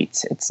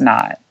polite. It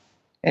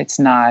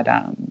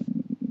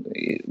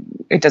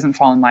doesn't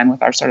fall in line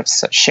with our sort of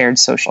shared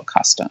social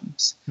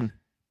customs.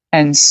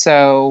 And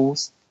so,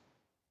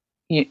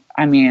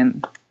 I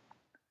mean,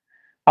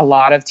 a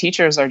lot of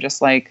teachers are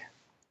just like,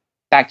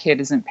 that kid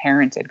isn't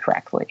parented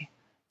correctly.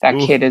 That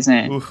kid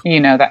isn't,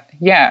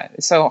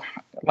 So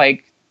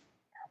like,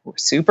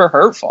 super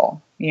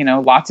hurtful,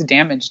 lots of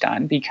damage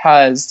done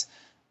because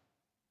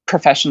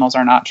professionals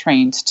are not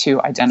trained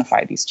to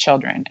identify these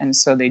children. And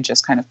so they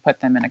just kind of put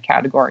them in a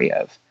category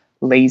of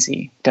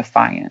lazy,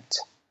 defiant,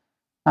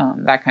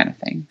 that kind of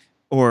thing.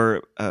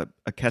 Or a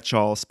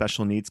catch-all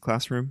special needs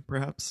classroom,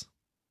 perhaps?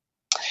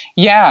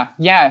 Yeah,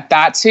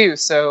 that too.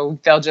 So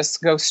they'll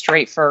just go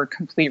straight for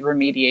complete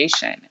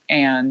remediation.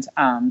 And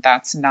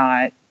that's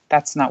not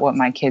what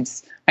my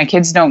kids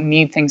don't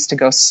need things to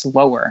go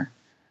slower.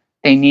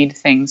 They need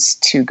things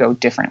to go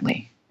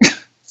differently.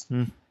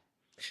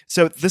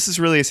 So this is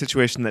really a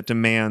situation that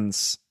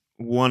demands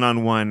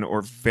one-on-one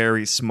or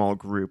very small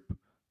group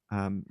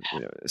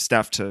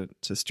staff to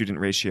student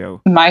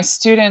ratio. My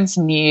students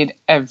need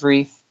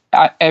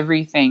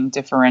everything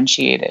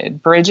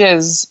differentiated.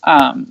 Bridges,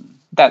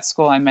 that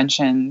school I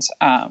mentioned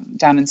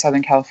down in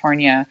Southern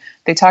California,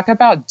 they talk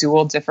about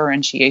dual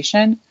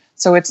differentiation.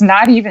 So it's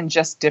not even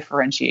just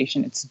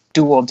differentiation, it's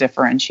dual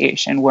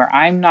differentiation, where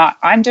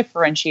I'm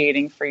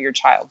differentiating for your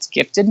child's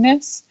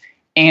giftedness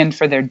and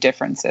for their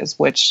differences,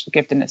 which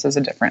giftedness is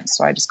a difference.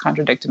 So I just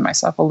contradicted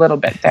myself a little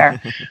bit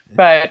there.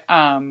 But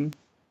I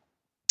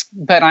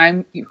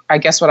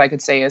guess what I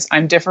could say is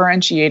I'm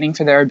differentiating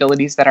for their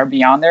abilities that are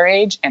beyond their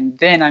age, and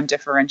then I'm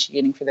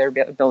differentiating for their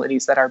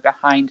abilities that are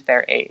behind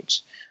their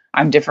age.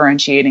 I'm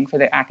differentiating for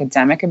their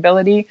academic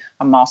ability.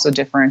 I'm also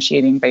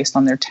differentiating based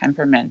on their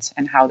temperament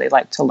and how they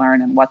like to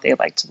learn and what they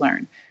like to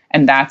learn.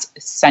 And that's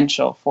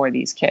essential for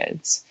these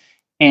kids.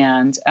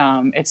 And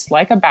it's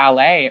like a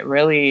ballet.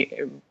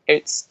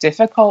 It's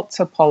difficult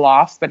to pull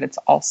off, but it's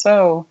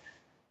also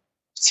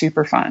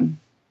super fun.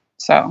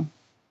 So,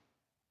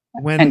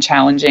 and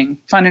challenging,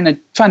 fun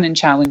and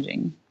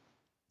challenging.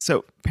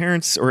 So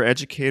parents or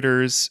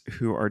educators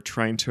who are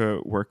trying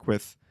to work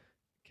with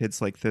kids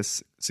like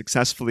this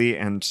successfully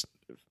and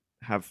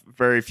have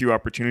very few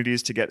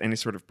opportunities to get any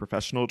sort of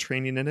professional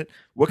training in it,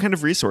 what kind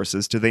of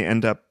resources do they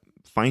end up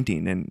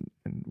finding and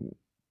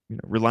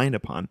relying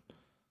upon?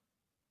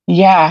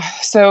 Yeah,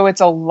 so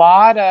it's a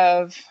lot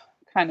of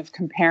kind of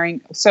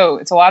comparing. So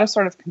it's a lot of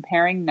sort of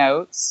comparing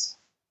notes.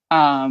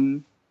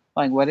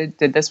 Like,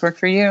 did this work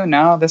for you?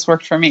 No, this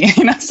worked for me.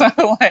 So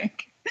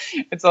like,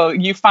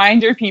 you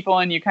find your people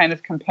and you kind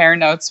of compare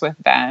notes with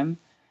them.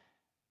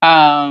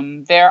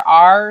 There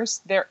are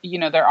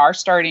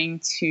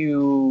starting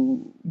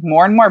to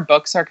more and more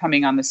books are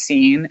coming on the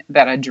scene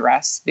that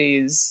address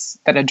this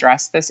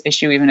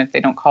issue, even if they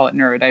don't call it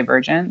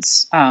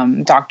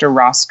neurodivergence. Dr.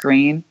 Ross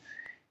Greene,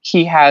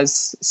 he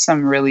has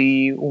some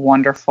really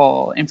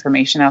wonderful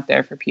information out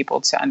there for people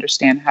to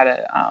understand how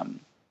to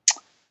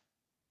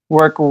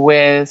work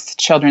with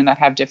children that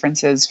have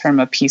differences from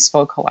a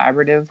peaceful,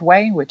 collaborative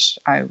way, which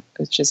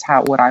is just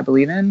what I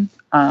believe in.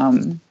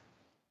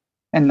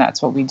 And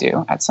that's what we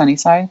do at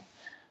Sunnyside.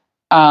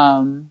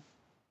 So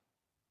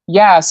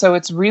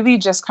it's really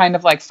just kind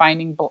of like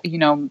finding,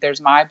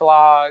 there's my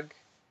blog.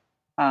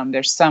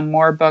 There's some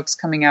more books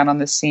coming out on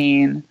the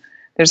scene.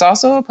 There's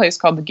also a place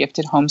called the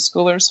Gifted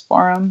Homeschoolers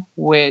Forum,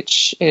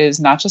 which is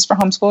not just for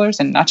homeschoolers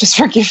and not just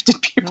for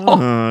gifted people.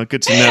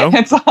 Good to know.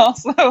 It's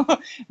also,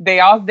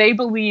 they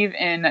believe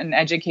in an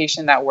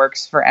education that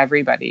works for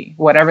everybody,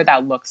 whatever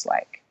that looks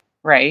like,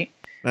 right?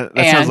 That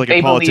sounds like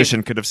a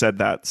politician could have said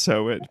that,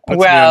 so it puts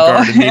me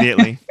on guard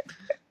immediately.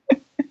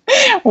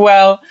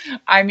 Well,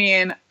 I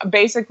mean,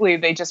 basically,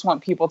 they just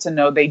want people to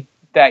know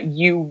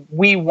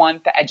we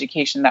want the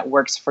education that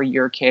works for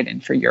your kid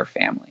and for your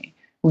family.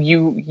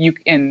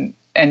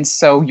 And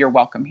so you're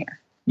welcome here.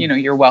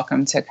 You're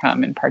welcome to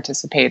come and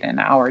participate in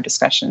our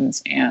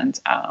discussions and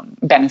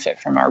benefit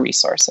from our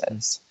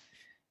resources.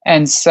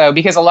 And so,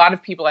 because a lot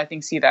of people, I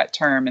think, see that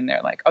term and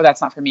they're like, oh,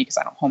 that's not for me because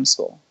I don't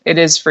homeschool. It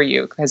is for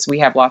you because we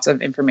have lots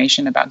of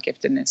information about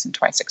giftedness and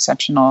twice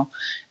exceptional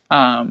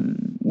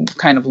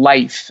kind of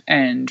life.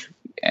 And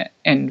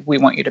we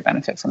want you to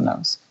benefit from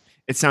those.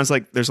 It sounds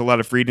like there's a lot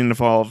of reading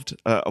involved,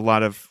 a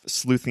lot of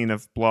sleuthing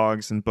of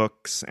blogs and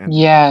books and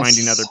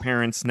finding other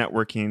parents,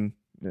 networking,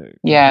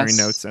 comparing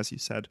notes, as you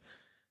said.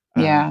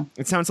 Yeah.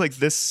 It sounds like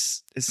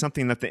this is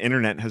something that the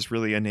internet has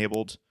really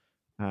enabled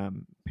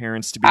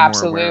parents to be more aware of.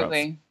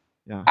 Absolutely.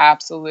 Yeah.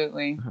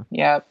 Absolutely. Uh-huh.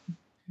 Yep.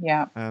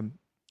 Yeah.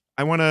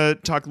 I want to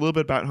talk a little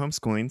bit about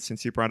homeschooling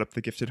since you brought up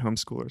the Gifted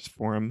Homeschoolers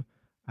Forum.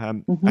 I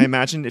Mm-hmm.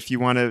 imagine if you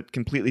want to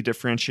completely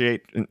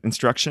differentiate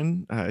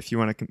instruction, if you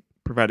want to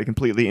provide a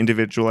completely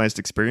individualized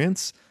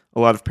experience, a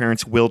lot of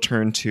parents will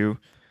turn to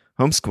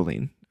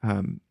homeschooling.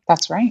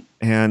 That's right.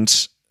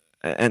 And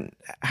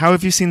how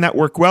have you seen that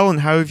work well,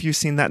 and how have you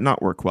seen that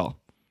not work well?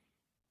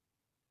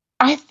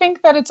 I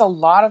think that it's a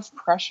lot of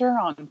pressure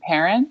on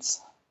parents.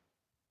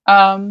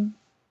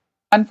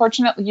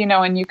 Unfortunately,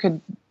 and you could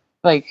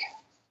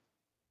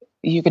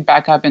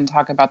back up and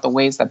talk about the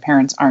ways that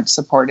parents aren't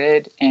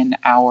supported in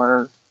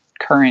our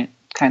current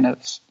kind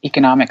of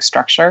economic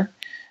structure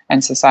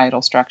and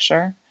societal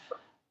structure.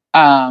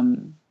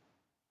 And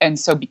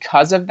so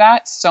because of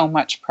that, so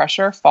much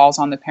pressure falls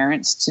on the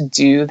parents to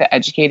do the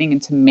educating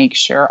and to make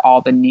sure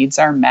all the needs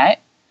are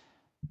met.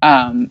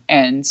 My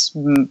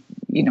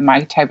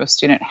type of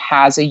student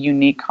has a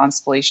unique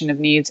constellation of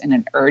needs and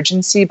an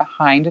urgency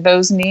behind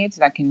those needs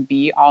that can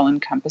be all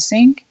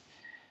encompassing.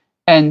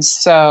 And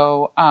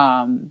so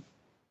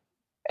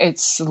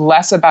it's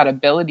less about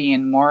ability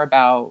and more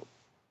about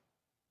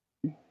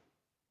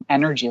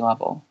energy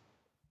level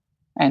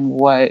and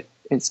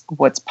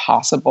what's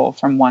possible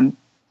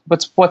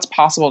what's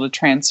possible to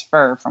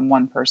transfer from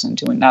one person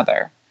to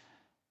another,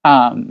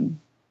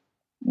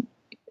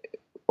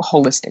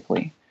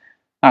 holistically,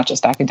 not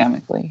just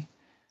academically.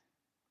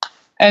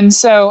 And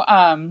so,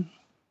 I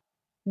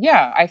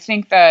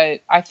think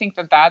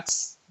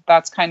that's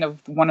kind of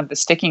one of the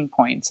sticking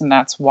points, and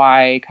that's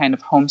why kind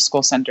of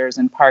homeschool centers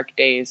and park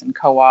days and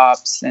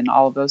co-ops and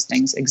all of those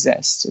things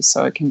exist,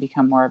 so it can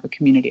become more of a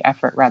community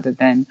effort rather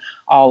than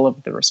all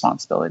of the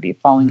responsibility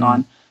falling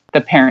on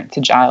the parent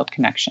to child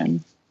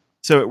connection.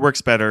 So it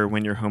works better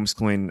when you're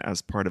homeschooling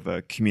as part of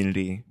a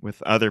community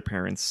with other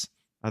parents,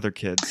 other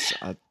kids,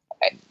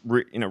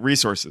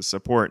 resources,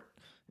 support,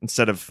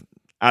 instead of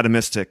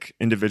atomistic,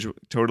 individual,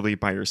 totally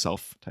by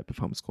yourself type of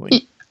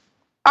homeschooling.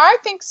 I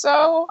think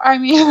so. I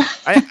mean,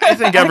 I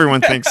think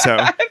everyone thinks so.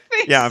 I think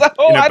yeah, so.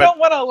 I don't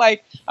want to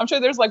I'm sure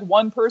there's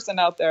one person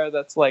out there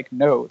that's like,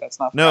 no, that's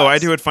not. No, I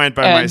do it fine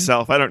by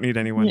myself. I don't need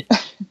anyone.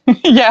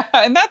 Yeah,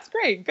 and that's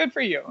great. Good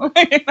for you.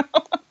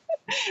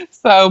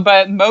 So,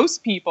 but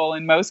most people,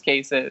 in most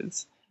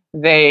cases,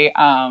 they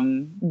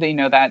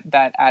know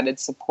that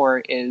added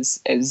support is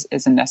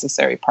a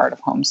necessary part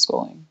of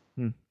homeschooling.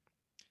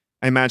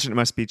 I imagine it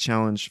must be a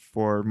challenge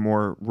for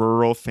more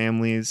rural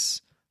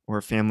families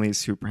or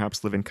families who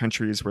perhaps live in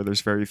countries where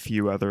there's very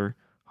few other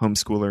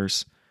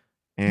homeschoolers,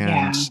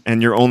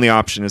 and your only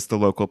option is the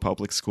local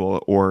public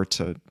school or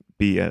to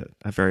be a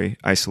very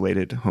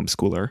isolated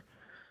homeschooler.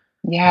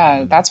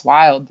 Yeah, that's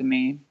wild to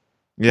me.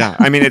 Yeah,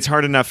 I mean, it's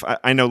hard enough.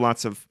 I know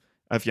lots of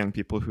young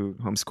people who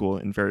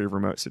homeschool in very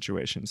remote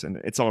situations, and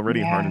it's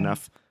already hard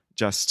enough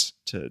just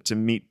to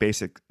meet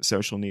basic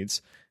social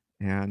needs.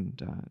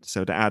 And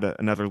so to add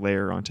another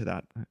layer onto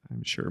that,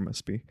 I'm sure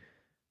must be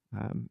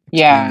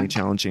extremely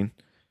challenging.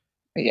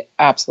 Yeah,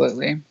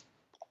 absolutely.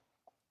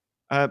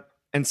 And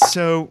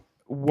so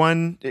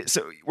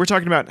we're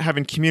talking about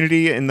having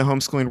community in the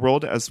homeschooling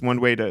world as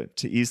one way to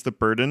ease the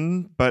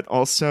burden, but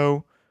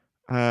also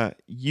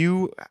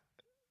you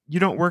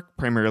don't work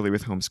primarily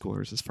with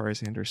homeschoolers, as far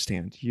as I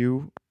understand.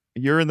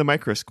 You're in the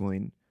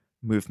microschooling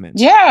movement.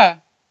 Yeah.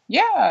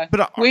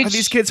 But are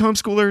these kids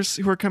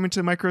homeschoolers who are coming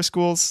to micro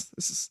schools?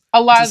 This is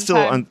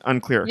still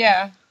unclear.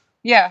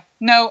 Yeah.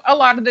 No, a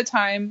lot of the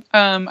time,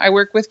 I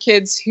work with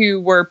kids who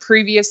were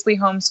previously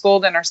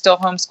homeschooled and are still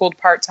homeschooled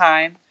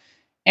part-time.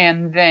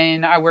 And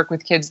then I work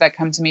with kids that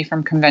come to me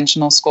from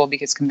conventional school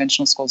because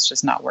conventional school is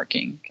just not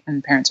working,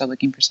 and parents are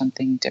looking for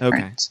something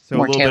different, so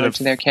more tailored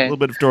to their kid. A little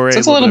bit of Dore, so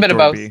it's a little bit of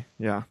both.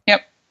 Yeah.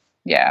 Yep.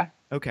 Yeah.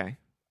 Okay.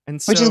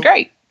 And which is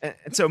great.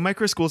 And so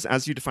micro schools,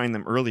 as you defined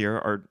them earlier,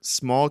 are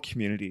small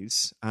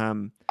communities.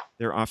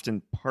 They're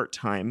often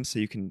part-time, so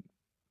you can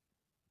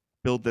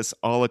build this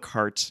a la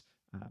carte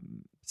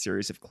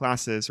series of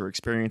classes or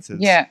experiences.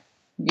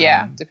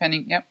 Yeah.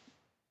 Depending. Yep.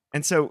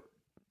 And so,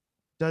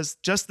 does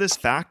just this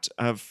fact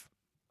of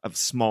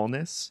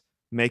smallness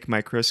make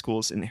micro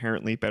schools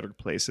inherently better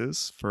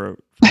places for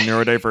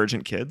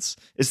neurodivergent kids?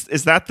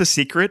 Is that the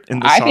secret in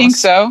the sauce? I think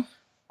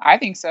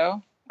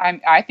so.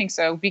 I think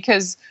so,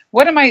 because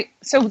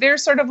so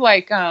there's sort of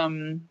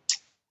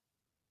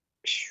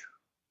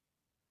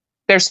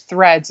there's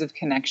threads of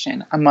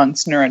connection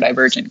amongst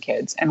neurodivergent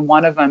kids, and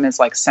one of them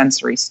is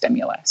sensory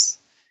stimulus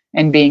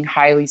and being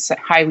highly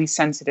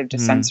sensitive to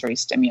sensory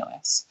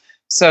stimulus.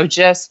 So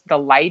just the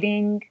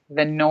lighting,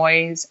 the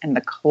noise, and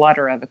the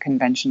clutter of a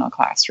conventional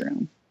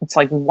classroom. It's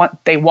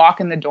they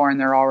walk in the door and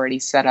they're already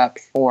set up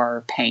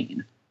for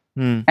pain.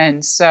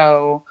 And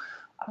so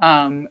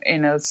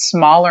in a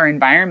smaller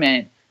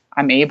environment,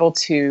 I'm able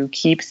to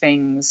keep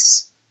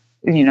things,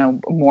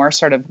 more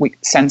sort of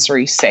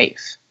sensory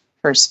safe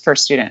for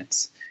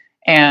students.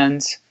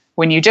 And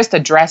when you just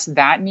address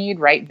that need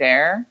right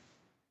there,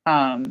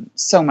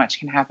 so much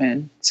can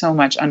happen, so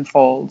much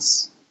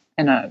unfolds.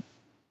 in a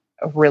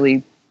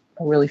really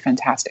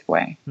fantastic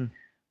way.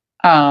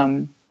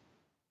 And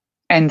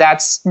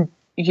that's,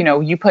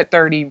 you put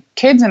 30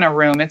 kids in a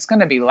room, it's going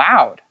to be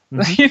loud,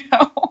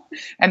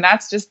 and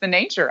that's just the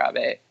nature of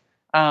it.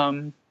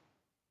 And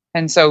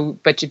so,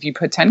 but if you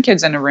put 10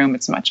 kids in a room,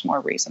 it's much more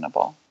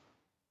reasonable.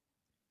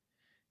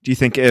 Do you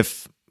think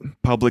if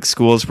public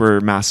schools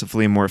were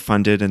massively more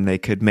funded and they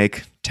could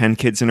make 10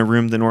 kids in a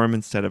room the norm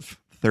instead of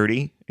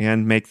 30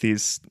 and make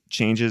these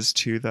changes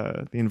to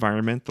the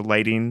environment, the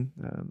lighting,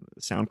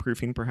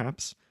 soundproofing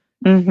perhaps,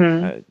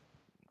 do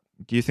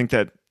you think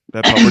that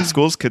public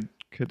schools could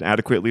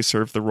adequately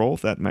serve the role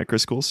that micro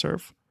schools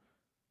serve?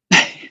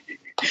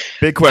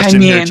 Big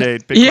question here,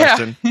 Jade. Big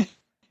question.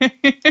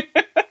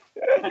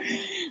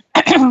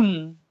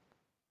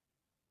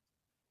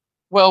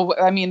 Well,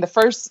 I mean, the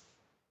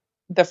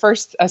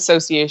first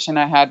association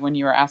I had when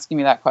you were asking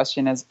me that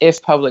question is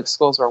if public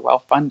schools were well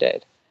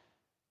funded.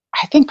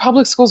 I think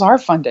public schools are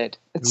funded.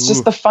 It's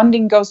just the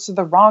funding goes to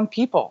the wrong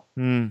people.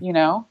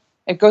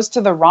 It goes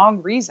to the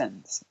wrong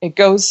reasons. It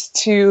goes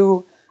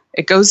to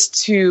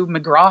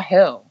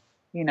McGraw-Hill.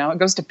 It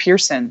goes to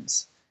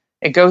Pearson's.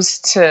 It goes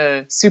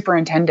to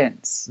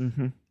superintendents.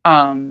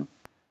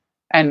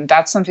 And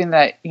that's something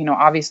that,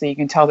 obviously you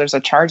can tell there's a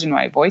charge in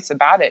my voice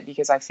about it,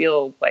 because I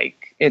feel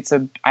like it's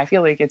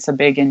a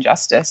big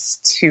injustice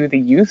to the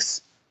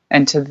youth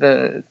and to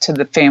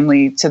the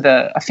family,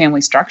 to a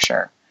family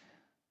structure,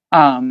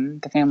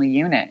 the family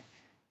unit.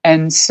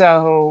 And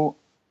so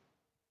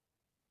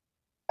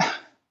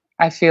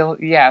I feel,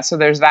 so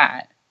there's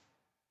that.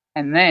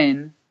 And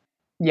then,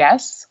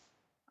 yes,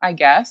 I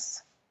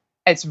guess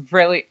it's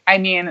really,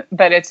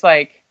 but it's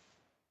like,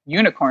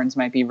 unicorns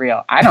might be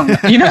real. I don't know.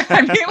 You know what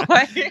I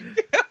mean?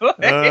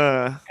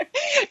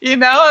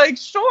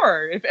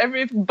 Sure. If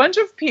a bunch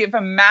of people,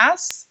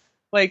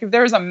 if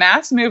there's a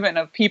mass movement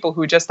of people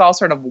who just all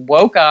sort of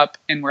woke up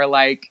and were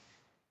like,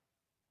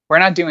 we're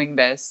not doing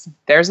this.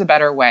 There's a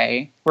better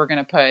way. We're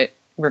going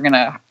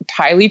to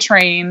highly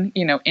train,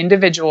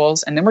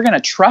 individuals, and then we're going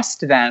to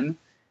trust them,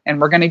 and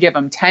we're going to give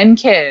them 10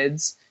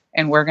 kids,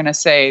 and we're going to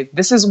say,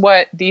 this is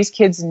what these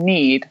kids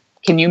need.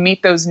 Can you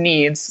meet those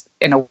needs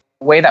in a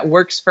way that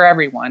works for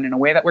everyone, in a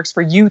way that works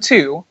for you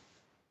too?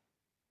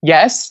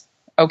 Yes.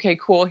 Okay,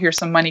 cool. Here's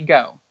some money.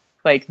 Go.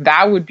 Like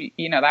that would be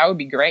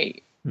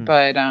great.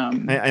 But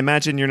I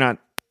imagine you're not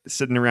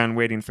sitting around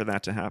waiting for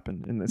that to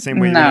happen in the same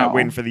way you're not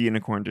waiting for the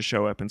unicorn to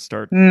show up and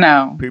start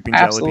pooping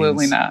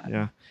absolutely jelly beans.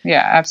 Not.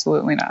 Yeah,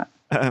 absolutely not.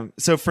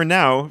 So for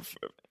now,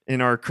 in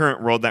our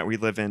current world that we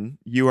live in,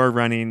 you are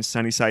running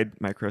Sunnyside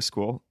Micro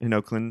School in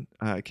Oakland.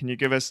 Can you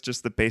give us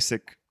just the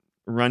basic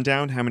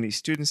rundown? How many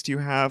students do you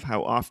have?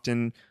 How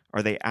often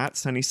are they at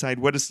Sunnyside?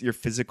 What does your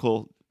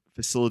physical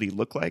facility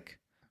look like?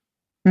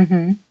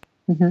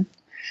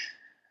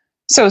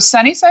 So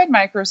Sunnyside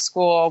Micro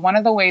School, one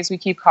of the ways we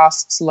keep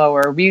costs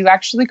lower, we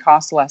actually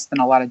cost less than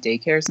a lot of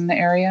daycares in the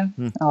area,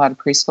 a lot of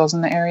preschools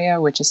in the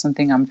area, which is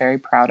something I'm very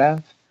proud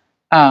of.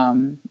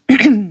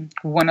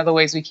 One of the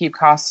ways we keep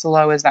costs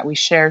low is that we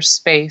share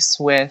space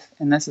with,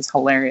 and this is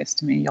hilarious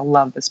to me, you'll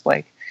love this,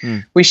 Blake.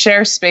 We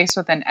share space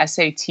with an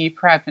SAT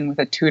prep and with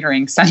a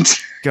tutoring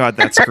center. God,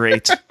 that's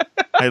great.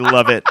 I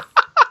love it.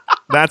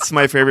 That's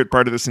my favorite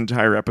part of this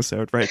entire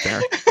episode right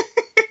there.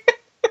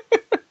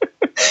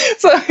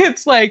 So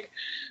it's like,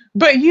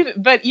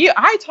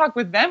 I talk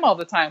with them all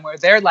the time where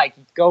they're like,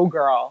 go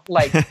girl,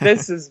 like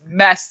this is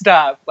messed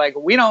up. Like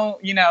we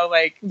don't,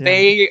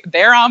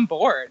 they're on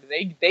board.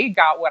 They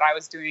got what I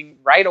was doing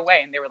right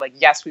away. And they were like,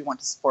 yes, we want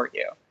to support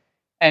you.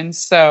 And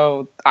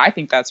so I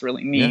think that's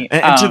really neat.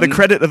 Yeah. And to the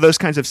credit of those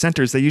kinds of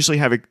centers, they usually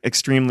have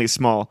extremely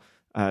small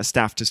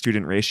staff to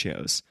student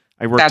ratios.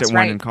 I worked at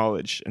one in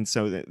college, and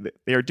so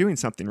they are doing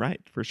something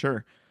right for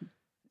sure.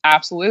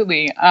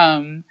 Absolutely.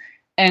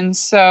 And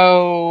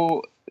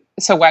so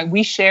while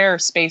we share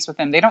space with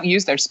them, they don't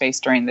use their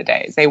space during the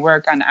day. They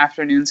work on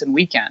afternoons and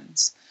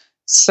weekends.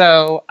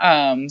 So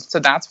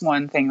that's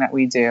one thing that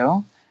we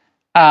do.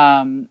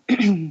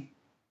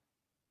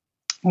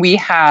 We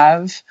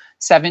have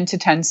 7 to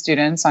 10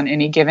 students on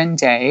any given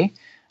day.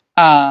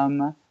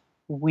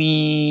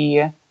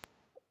 We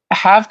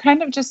have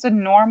kind of just a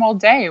normal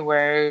day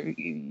where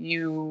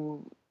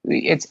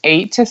it's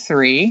 8 to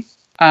 3.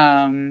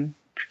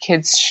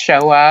 Kids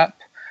show up.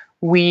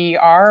 We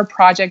are a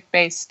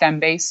project-based,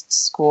 STEM-based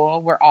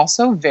school. We're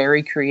also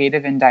very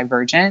creative and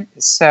divergent.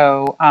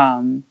 So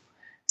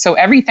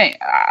everything,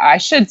 I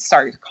should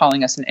start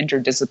calling us an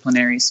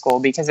interdisciplinary school,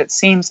 because it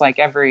seems like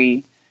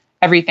everything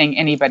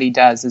anybody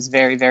does is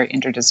very, very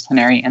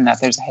interdisciplinary, in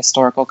that there's a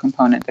historical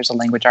component, there's a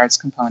language arts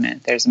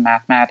component, there's a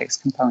mathematics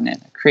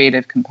component, a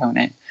creative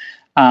component.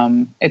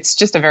 It's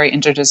just a very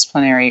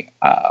interdisciplinary,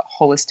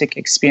 holistic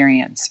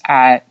experience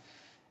at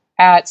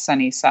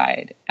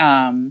Sunnyside.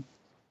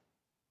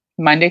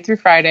 Monday through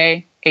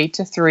Friday, 8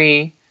 to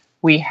 3,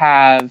 we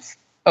have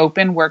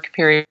open work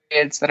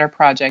periods that are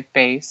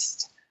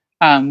project-based.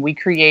 We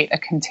create a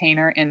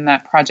container in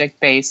that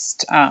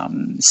project-based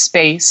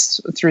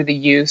space through the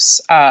use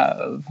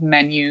of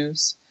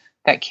menus,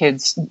 that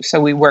kids, so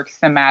we work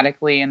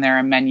thematically and there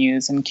are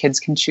menus and kids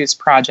can choose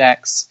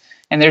projects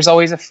and there's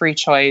always a free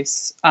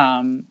choice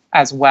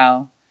as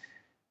well.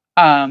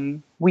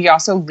 We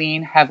also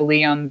lean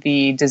heavily on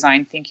the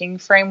design thinking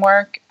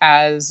framework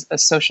as a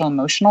social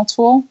emotional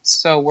tool.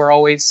 So we're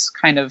always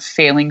kind of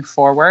failing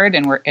forward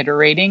and we're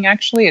iterating,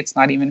 actually. It's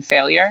not even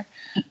failure.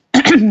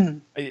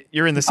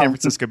 You're in the San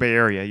Francisco Bay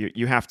Area.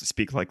 You have to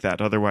speak like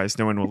that. Otherwise,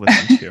 no one will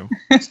listen to you.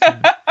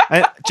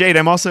 Jade,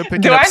 I'm also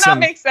picking up some... Do I not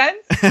make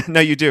sense? No,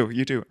 you do.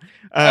 You do.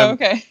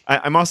 Okay.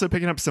 I'm also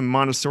picking up some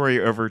Montessori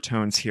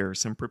overtones here,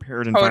 some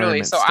prepared Totally.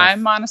 environment So stuff.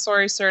 I'm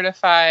Montessori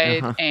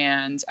certified,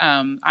 and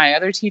my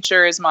other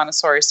teacher is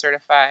Montessori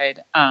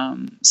certified.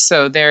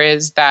 So there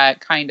is that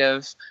kind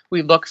of,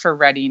 we look for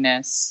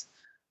readiness.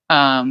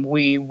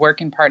 We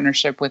work in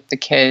partnership with the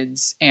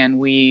kids, and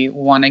we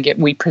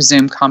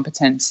presume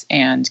competence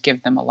and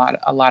give them a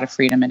lot of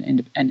freedom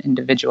and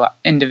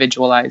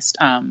individualized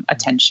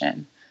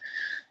attention.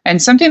 And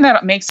something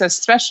that makes us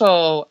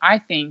special, I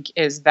think,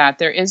 is that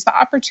there is the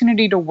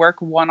opportunity to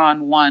work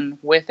one-on-one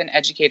with an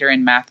educator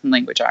in math and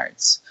language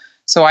arts.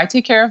 So I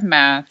take care of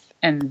math,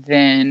 and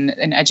then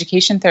an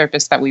education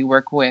therapist that we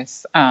work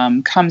with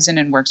comes in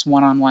and works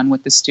one-on-one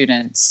with the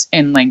students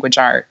in language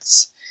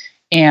arts.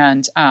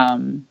 And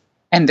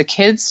the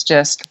kids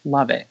just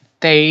love it.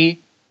 They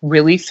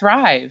really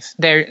thrive.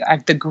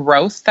 The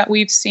growth that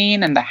we've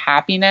seen and the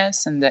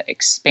happiness and the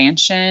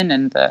expansion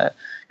and the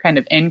kind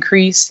of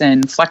increase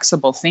in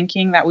flexible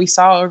thinking that we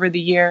saw over the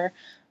year,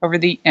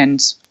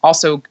 and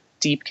also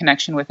deep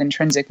connection with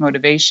intrinsic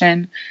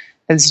motivation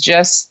is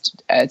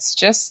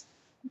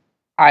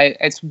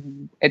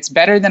it's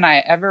better than I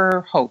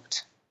ever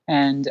hoped.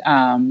 And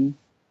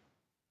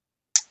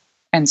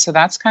so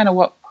that's kind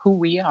of who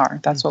we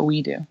are. That's what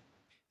we do.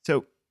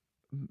 So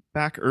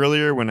back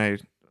earlier when I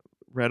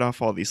read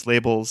off all these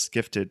labels,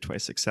 gifted,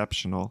 twice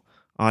exceptional,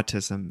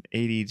 autism,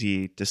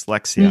 ADD,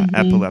 dyslexia,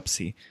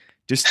 epilepsy,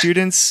 do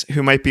students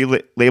who might be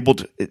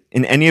labeled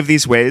in any of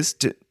these ways,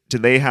 do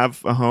they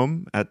have a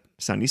home at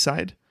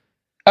Sunnyside?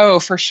 Oh,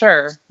 for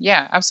sure.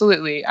 Yeah,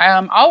 absolutely.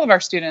 All of our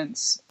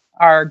students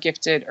are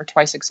gifted or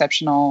twice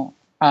exceptional,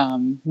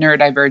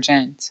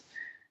 neurodivergent. Is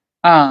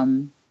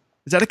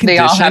that a condition? They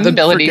all have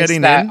abilities that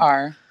in?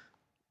 Are.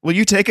 Will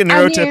you take a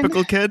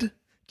neurotypical kid?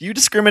 Do you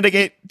discriminate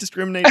against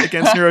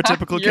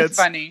neurotypical kids?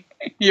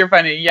 You're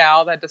funny. Yeah,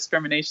 all that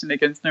discrimination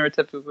against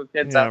neurotypical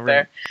kids out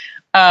there.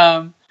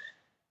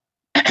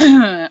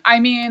 I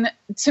mean,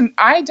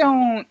 I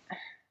don't.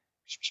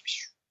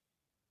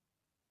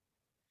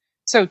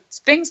 So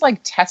things like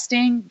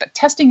testing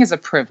is a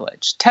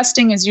privilege.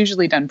 Testing is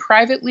usually done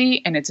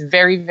privately, and it's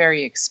very,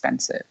 very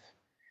expensive.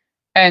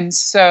 And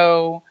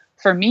so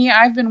for me,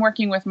 I've been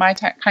working with my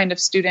kind of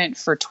student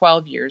for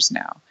 12 years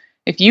now.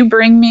 If you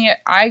bring me,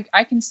 I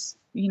can,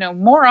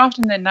 more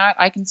often than not,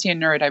 I can see a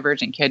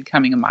neurodivergent kid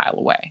coming a mile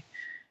away.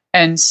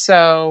 And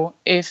so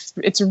if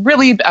it's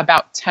really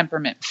about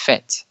temperament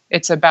fit,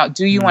 it's about,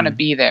 do you want to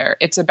be there?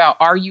 It's about,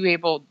 are you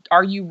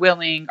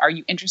willing, are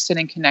you interested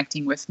in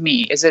connecting with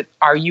me?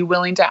 Are you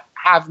willing to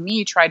have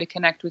me try to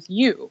connect with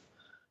you?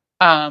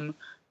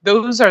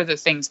 Those are the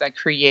things that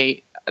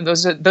create,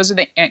 those are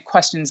the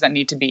questions that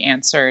need to be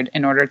answered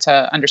in order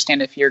to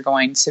understand if you're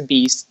going to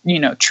be,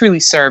 truly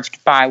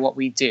served by what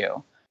we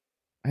do.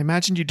 I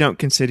imagine you don't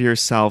consider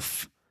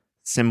yourself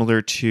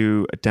similar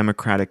to a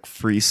democratic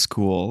free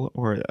school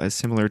or a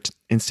similar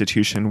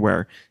institution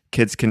where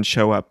kids can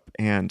show up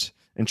and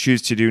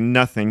choose to do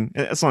nothing,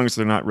 as long as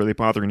they're not really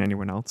bothering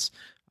anyone else,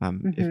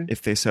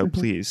 if they so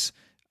please.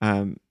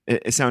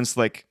 It sounds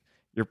like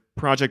you're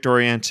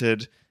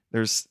project-oriented,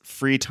 there's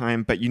free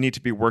time, but you need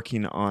to be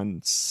working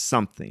on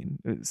something.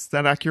 Is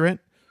that accurate?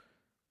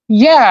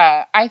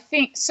 Yeah, I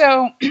think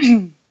so.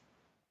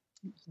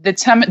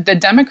 The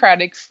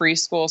democratic free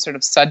school sort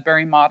of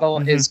Sudbury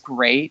model is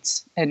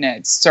great, and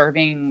it's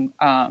serving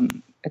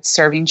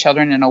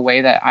children in a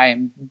way that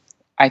I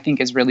think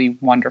is really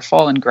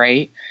wonderful and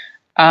great.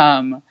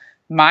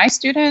 My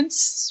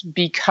students,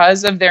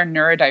 because of their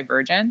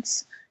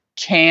neurodivergence,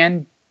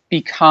 can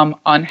become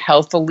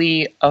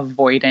unhealthily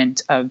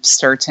avoidant of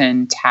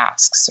certain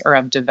tasks or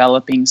of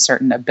developing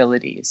certain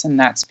abilities, and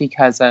that's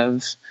because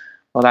of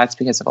a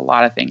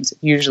lot of things.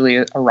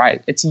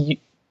 It's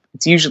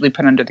usually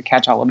put under the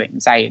catch-all of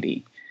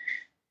anxiety.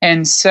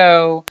 And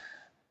so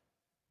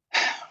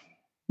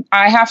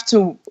I have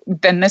to,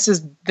 then this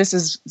is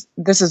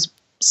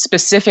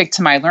specific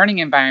to my learning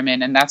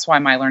environment, and that's why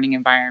my learning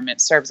environment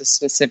serves a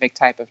specific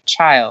type of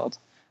child.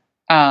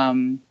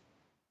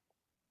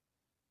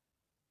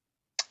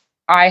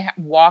 I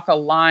walk a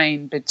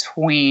line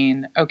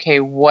between, okay,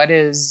 what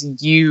is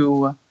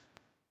you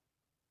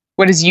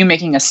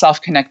making a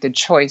self-connected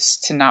choice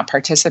to not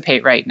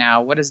participate right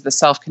now? What is the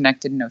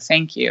self-connected no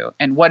thank you?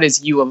 And what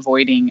is you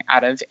avoiding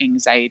out of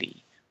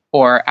anxiety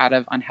or out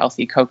of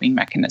unhealthy coping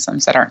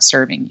mechanisms that aren't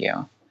serving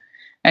you?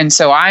 And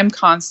so I'm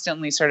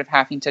constantly sort of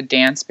having to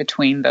dance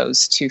between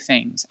those two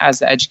things as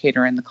the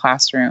educator in the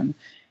classroom.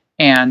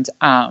 And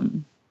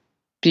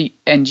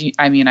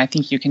I mean, I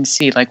think you can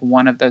see like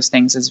one of those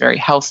things is very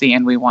healthy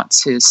and we want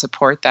to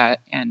support that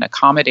and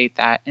accommodate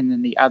that. And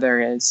then the other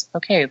is,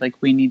 okay, like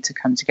we need to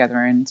come together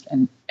and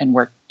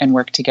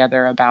work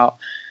together about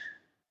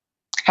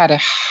how to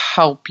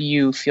help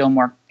you feel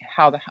more,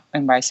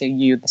 and by I say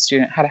you, the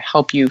student, how to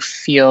help you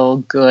feel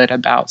good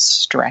about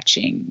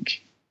stretching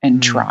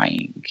and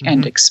trying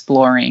and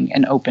exploring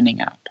and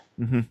opening up.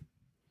 Mm-hmm.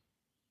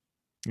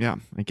 Yeah,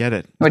 I get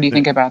it. What do you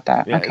think about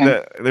that? Yeah,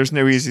 okay. There's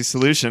no easy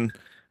solution.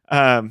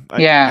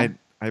 I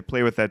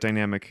play with that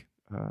dynamic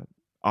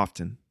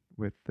often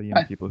with the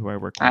young people who I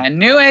work with. I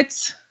knew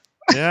it.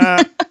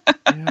 Yeah.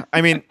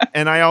 I mean,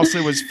 and I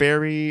also was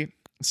very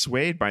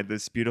swayed by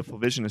this beautiful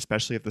vision,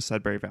 especially of the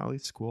Sudbury Valley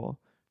School,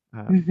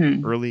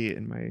 early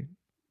in my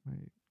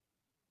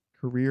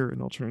career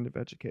in alternative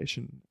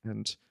education,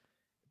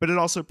 but it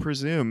also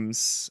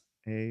presumes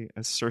a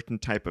certain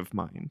type of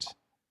mind,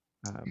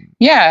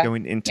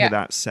 going into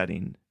that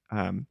setting,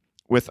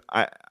 with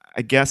I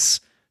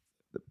guess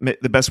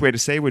the best way to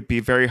say would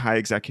be very high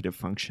executive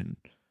function.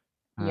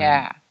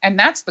 And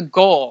that's the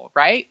goal,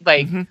 right?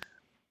 Like.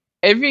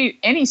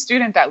 Any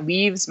student that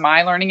leaves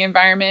my learning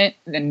environment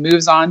and then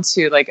moves on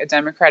to like a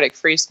democratic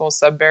free school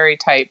Sudbury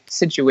type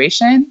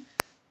situation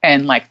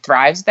and like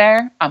thrives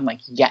there, I'm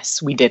like,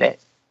 yes, we did it.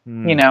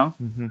 You know?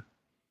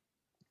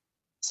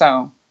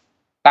 So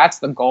that's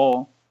the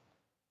goal,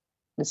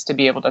 is to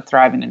be able to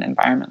thrive in an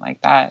environment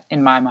like that,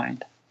 in my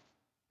mind.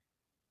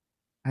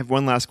 I have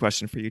one last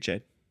question for you,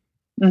 Jade.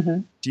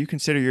 Do you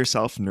consider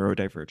yourself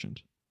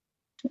neurodivergent?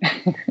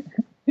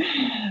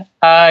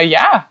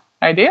 Yeah.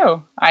 I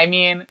do. I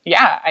mean,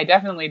 yeah, I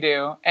definitely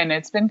do. And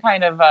it's been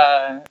kind of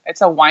it's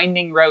a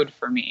winding road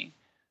for me.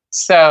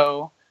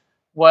 So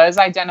was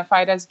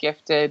identified as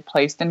gifted,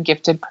 placed in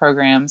gifted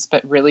programs,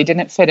 but really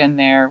didn't fit in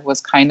there, was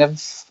kind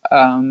of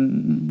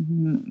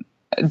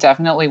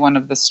definitely one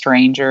of the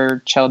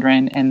stranger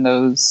children in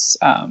those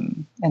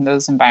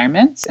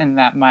environments, in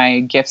that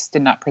my gifts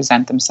did not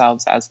present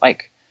themselves as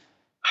like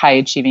high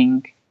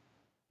achieving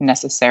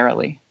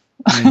necessarily.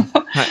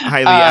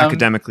 Highly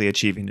academically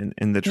achieving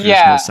in the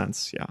traditional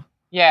sense.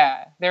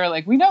 Yeah, they were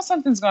like, we know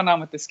something's going on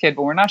with this kid,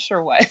 but we're not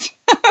sure what.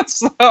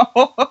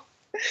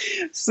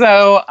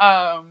 so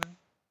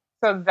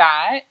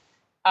that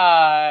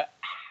had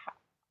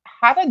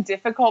a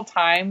difficult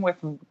time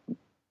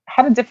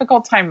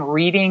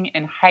reading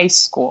in high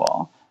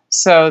school.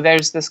 So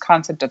there's this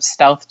concept of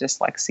stealth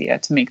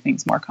dyslexia, to make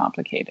things more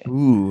complicated.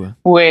 Ooh.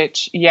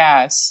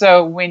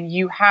 So when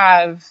you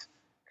have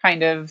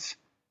kind of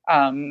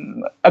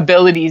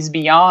abilities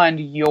beyond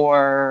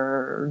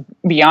your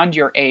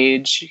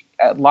age,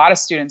 a lot of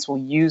students will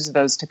use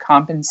those to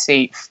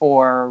compensate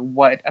for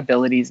what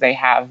abilities they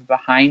have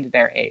behind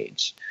their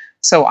age.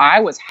 So I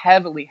was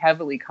heavily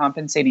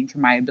compensating for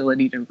my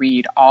ability to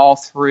read all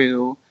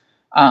through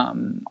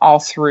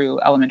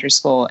elementary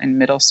school and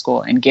middle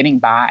school, and getting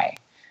by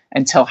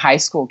until high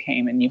school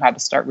came and you had to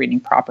start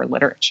reading proper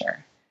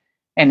literature.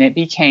 And it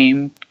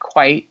became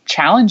quite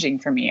challenging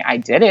for me. I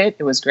did it.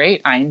 It was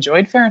great. I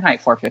enjoyed Fahrenheit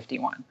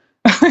 451,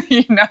 but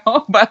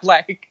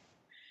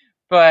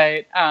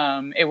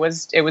it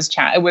was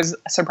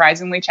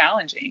surprisingly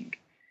challenging.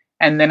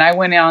 And then I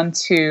went on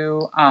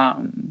to,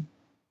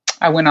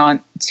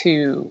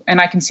 and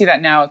I can see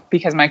that now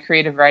because my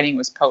creative writing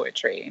was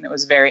poetry, and it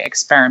was very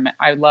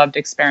I loved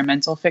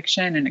experimental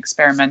fiction and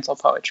experimental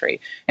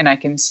poetry. And I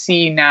can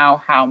see now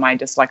how my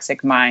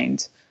dyslexic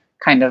mind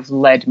kind of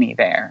led me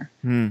there.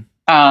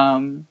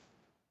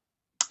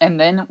 And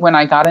then when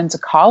I got into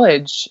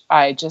college,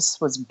 I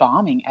just was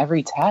bombing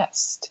every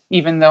test.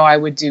 Even though I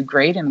would do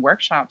great in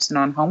workshops and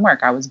on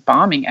homework, I was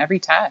bombing every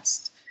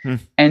test.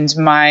 And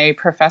my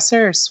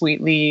professor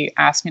sweetly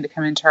asked me to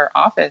come into her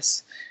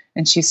office,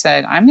 and she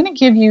said, I'm going to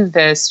give you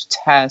this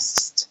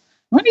test.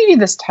 I'm going to give you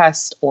this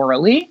test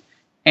orally,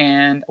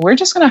 and we're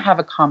just going to have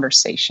a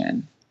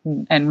conversation,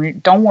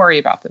 and don't worry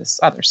about this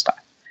other stuff.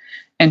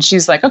 And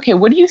she's like, okay,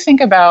 what do you think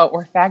about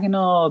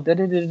orthogonal,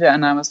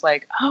 And I was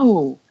like,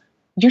 oh,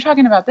 you're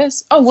talking about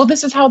this? Oh, well,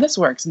 this is how this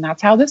works, and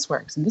that's how this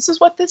works, and this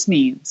is what this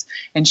means.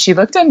 And she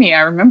looked at me.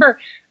 I remember,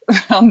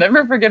 I'll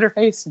never forget her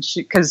face, and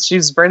because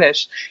she's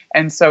British,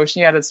 and so she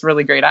had this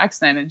really great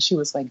accent, and she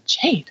was like,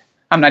 Jade.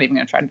 I'm not even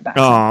going to try to do that.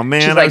 Oh,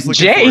 man, she's I was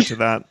looking forward to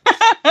that.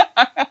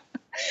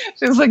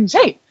 She was like,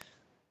 Jade,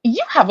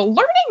 you have a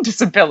learning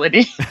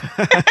disability.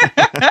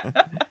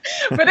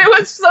 But it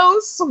was so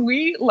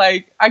sweet.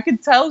 Like, I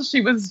could tell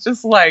she was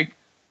just like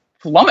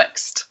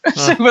flummoxed.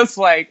 She was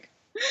like,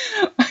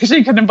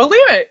 she couldn't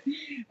believe it.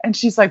 And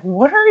she's like,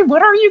 what are you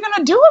going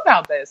to do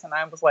about this? And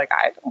I was like,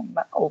 I don't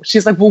know.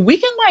 She's like, well, we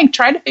can like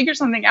try to figure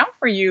something out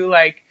for you.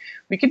 Like,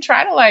 we could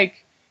try to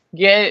like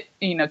get,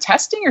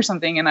 testing or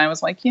something. And I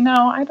was like,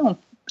 I don't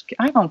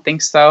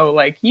think so.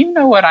 Like,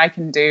 what I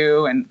can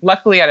do. And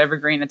luckily at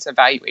Evergreen, it's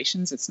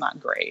evaluations. It's not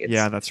grades.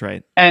 Yeah, that's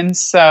right. And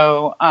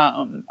so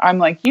I'm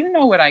like,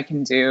 what I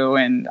can do.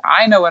 And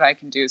I know what I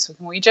can do. So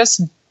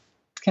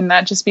can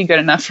that just be good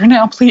enough for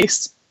now,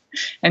 please?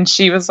 And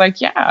she was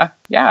like, yeah,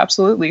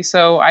 absolutely.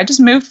 So I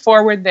just moved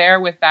forward there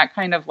with that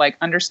kind of like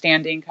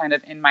understanding kind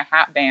of in my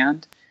hat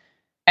band.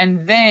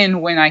 And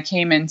then when I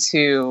came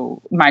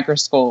into micro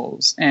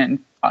schools and,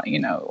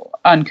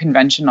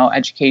 unconventional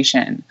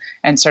education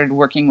and started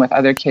working with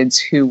other kids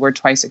who were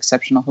twice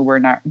exceptional, who were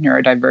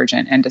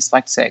neurodivergent and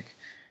dyslexic,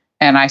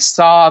 and I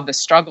saw the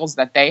struggles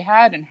that they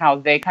had and how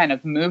they kind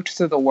of moved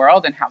through the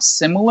world and how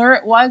similar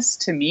it was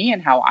to me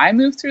and how I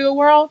moved through the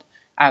world,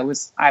 I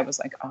was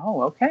like,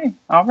 oh, okay,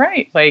 all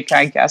right. Like,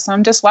 I guess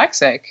I'm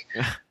dyslexic.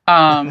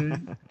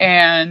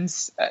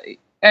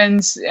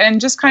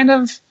 And just kind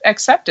of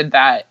accepted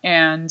that.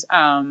 And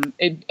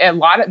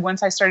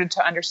once I started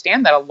to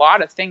understand that, a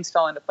lot of things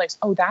fell into place.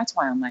 Oh, that's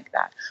why I'm like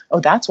that. Oh,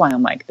 that's why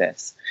I'm like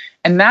this.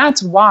 And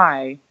that's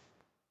why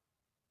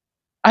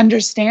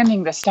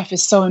understanding this stuff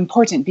is so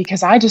important,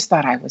 because I just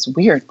thought I was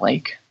weird,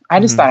 Blake. I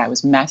just thought I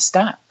was messed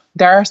up.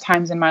 There are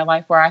times in my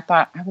life where I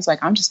thought I was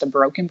like, I'm just a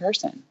broken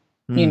person,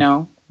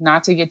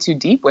 not to get too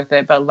deep with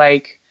it, but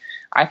like,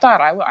 I thought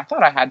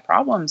I had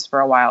problems for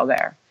a while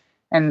there.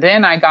 And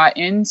then I got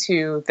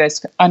into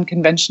this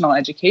unconventional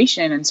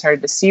education and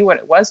started to see what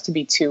it was to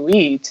be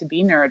 2E, to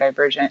be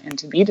neurodivergent, and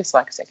to be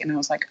dyslexic. And I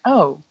was like,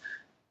 oh,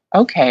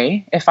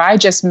 okay, if I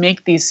just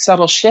make these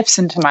subtle shifts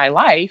into my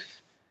life,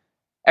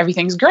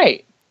 everything's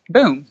great.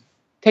 Boom,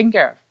 taken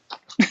care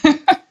of.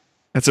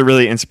 That's a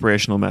really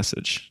inspirational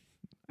message.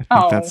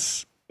 I think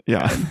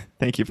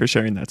thank you for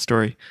sharing that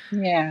story.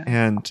 Yeah.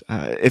 And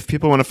if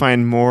people want to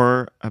find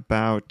more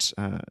about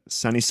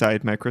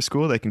Sunnyside Micro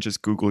School, they can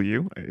just Google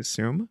you, I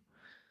assume.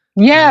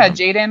 Yeah,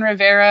 Jaydan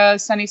Rivera,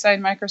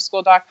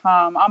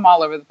 SunnysideMicroschool.com. I'm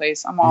all over the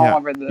place. I'm all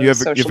over the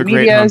social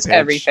medias,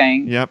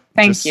 everything. Yep.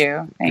 Thank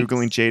you. Thanks.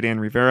 Googling Jaydan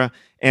Rivera.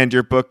 And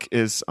your book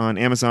is on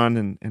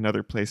Amazon and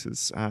other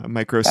places.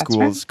 Micro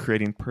Schools, right.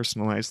 Creating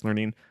Personalized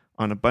Learning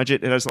on a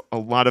Budget. It has a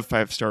lot of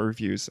 5-star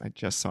reviews. I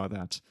just saw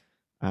that.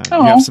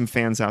 You have some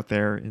fans out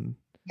there in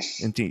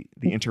the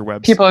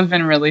interwebs. People have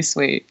been really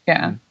sweet.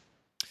 Yeah.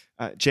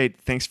 Jade,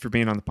 thanks for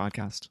being on the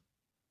podcast.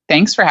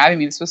 Thanks for having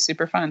me. This was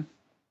super fun.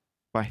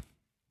 Bye.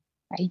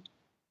 Bye.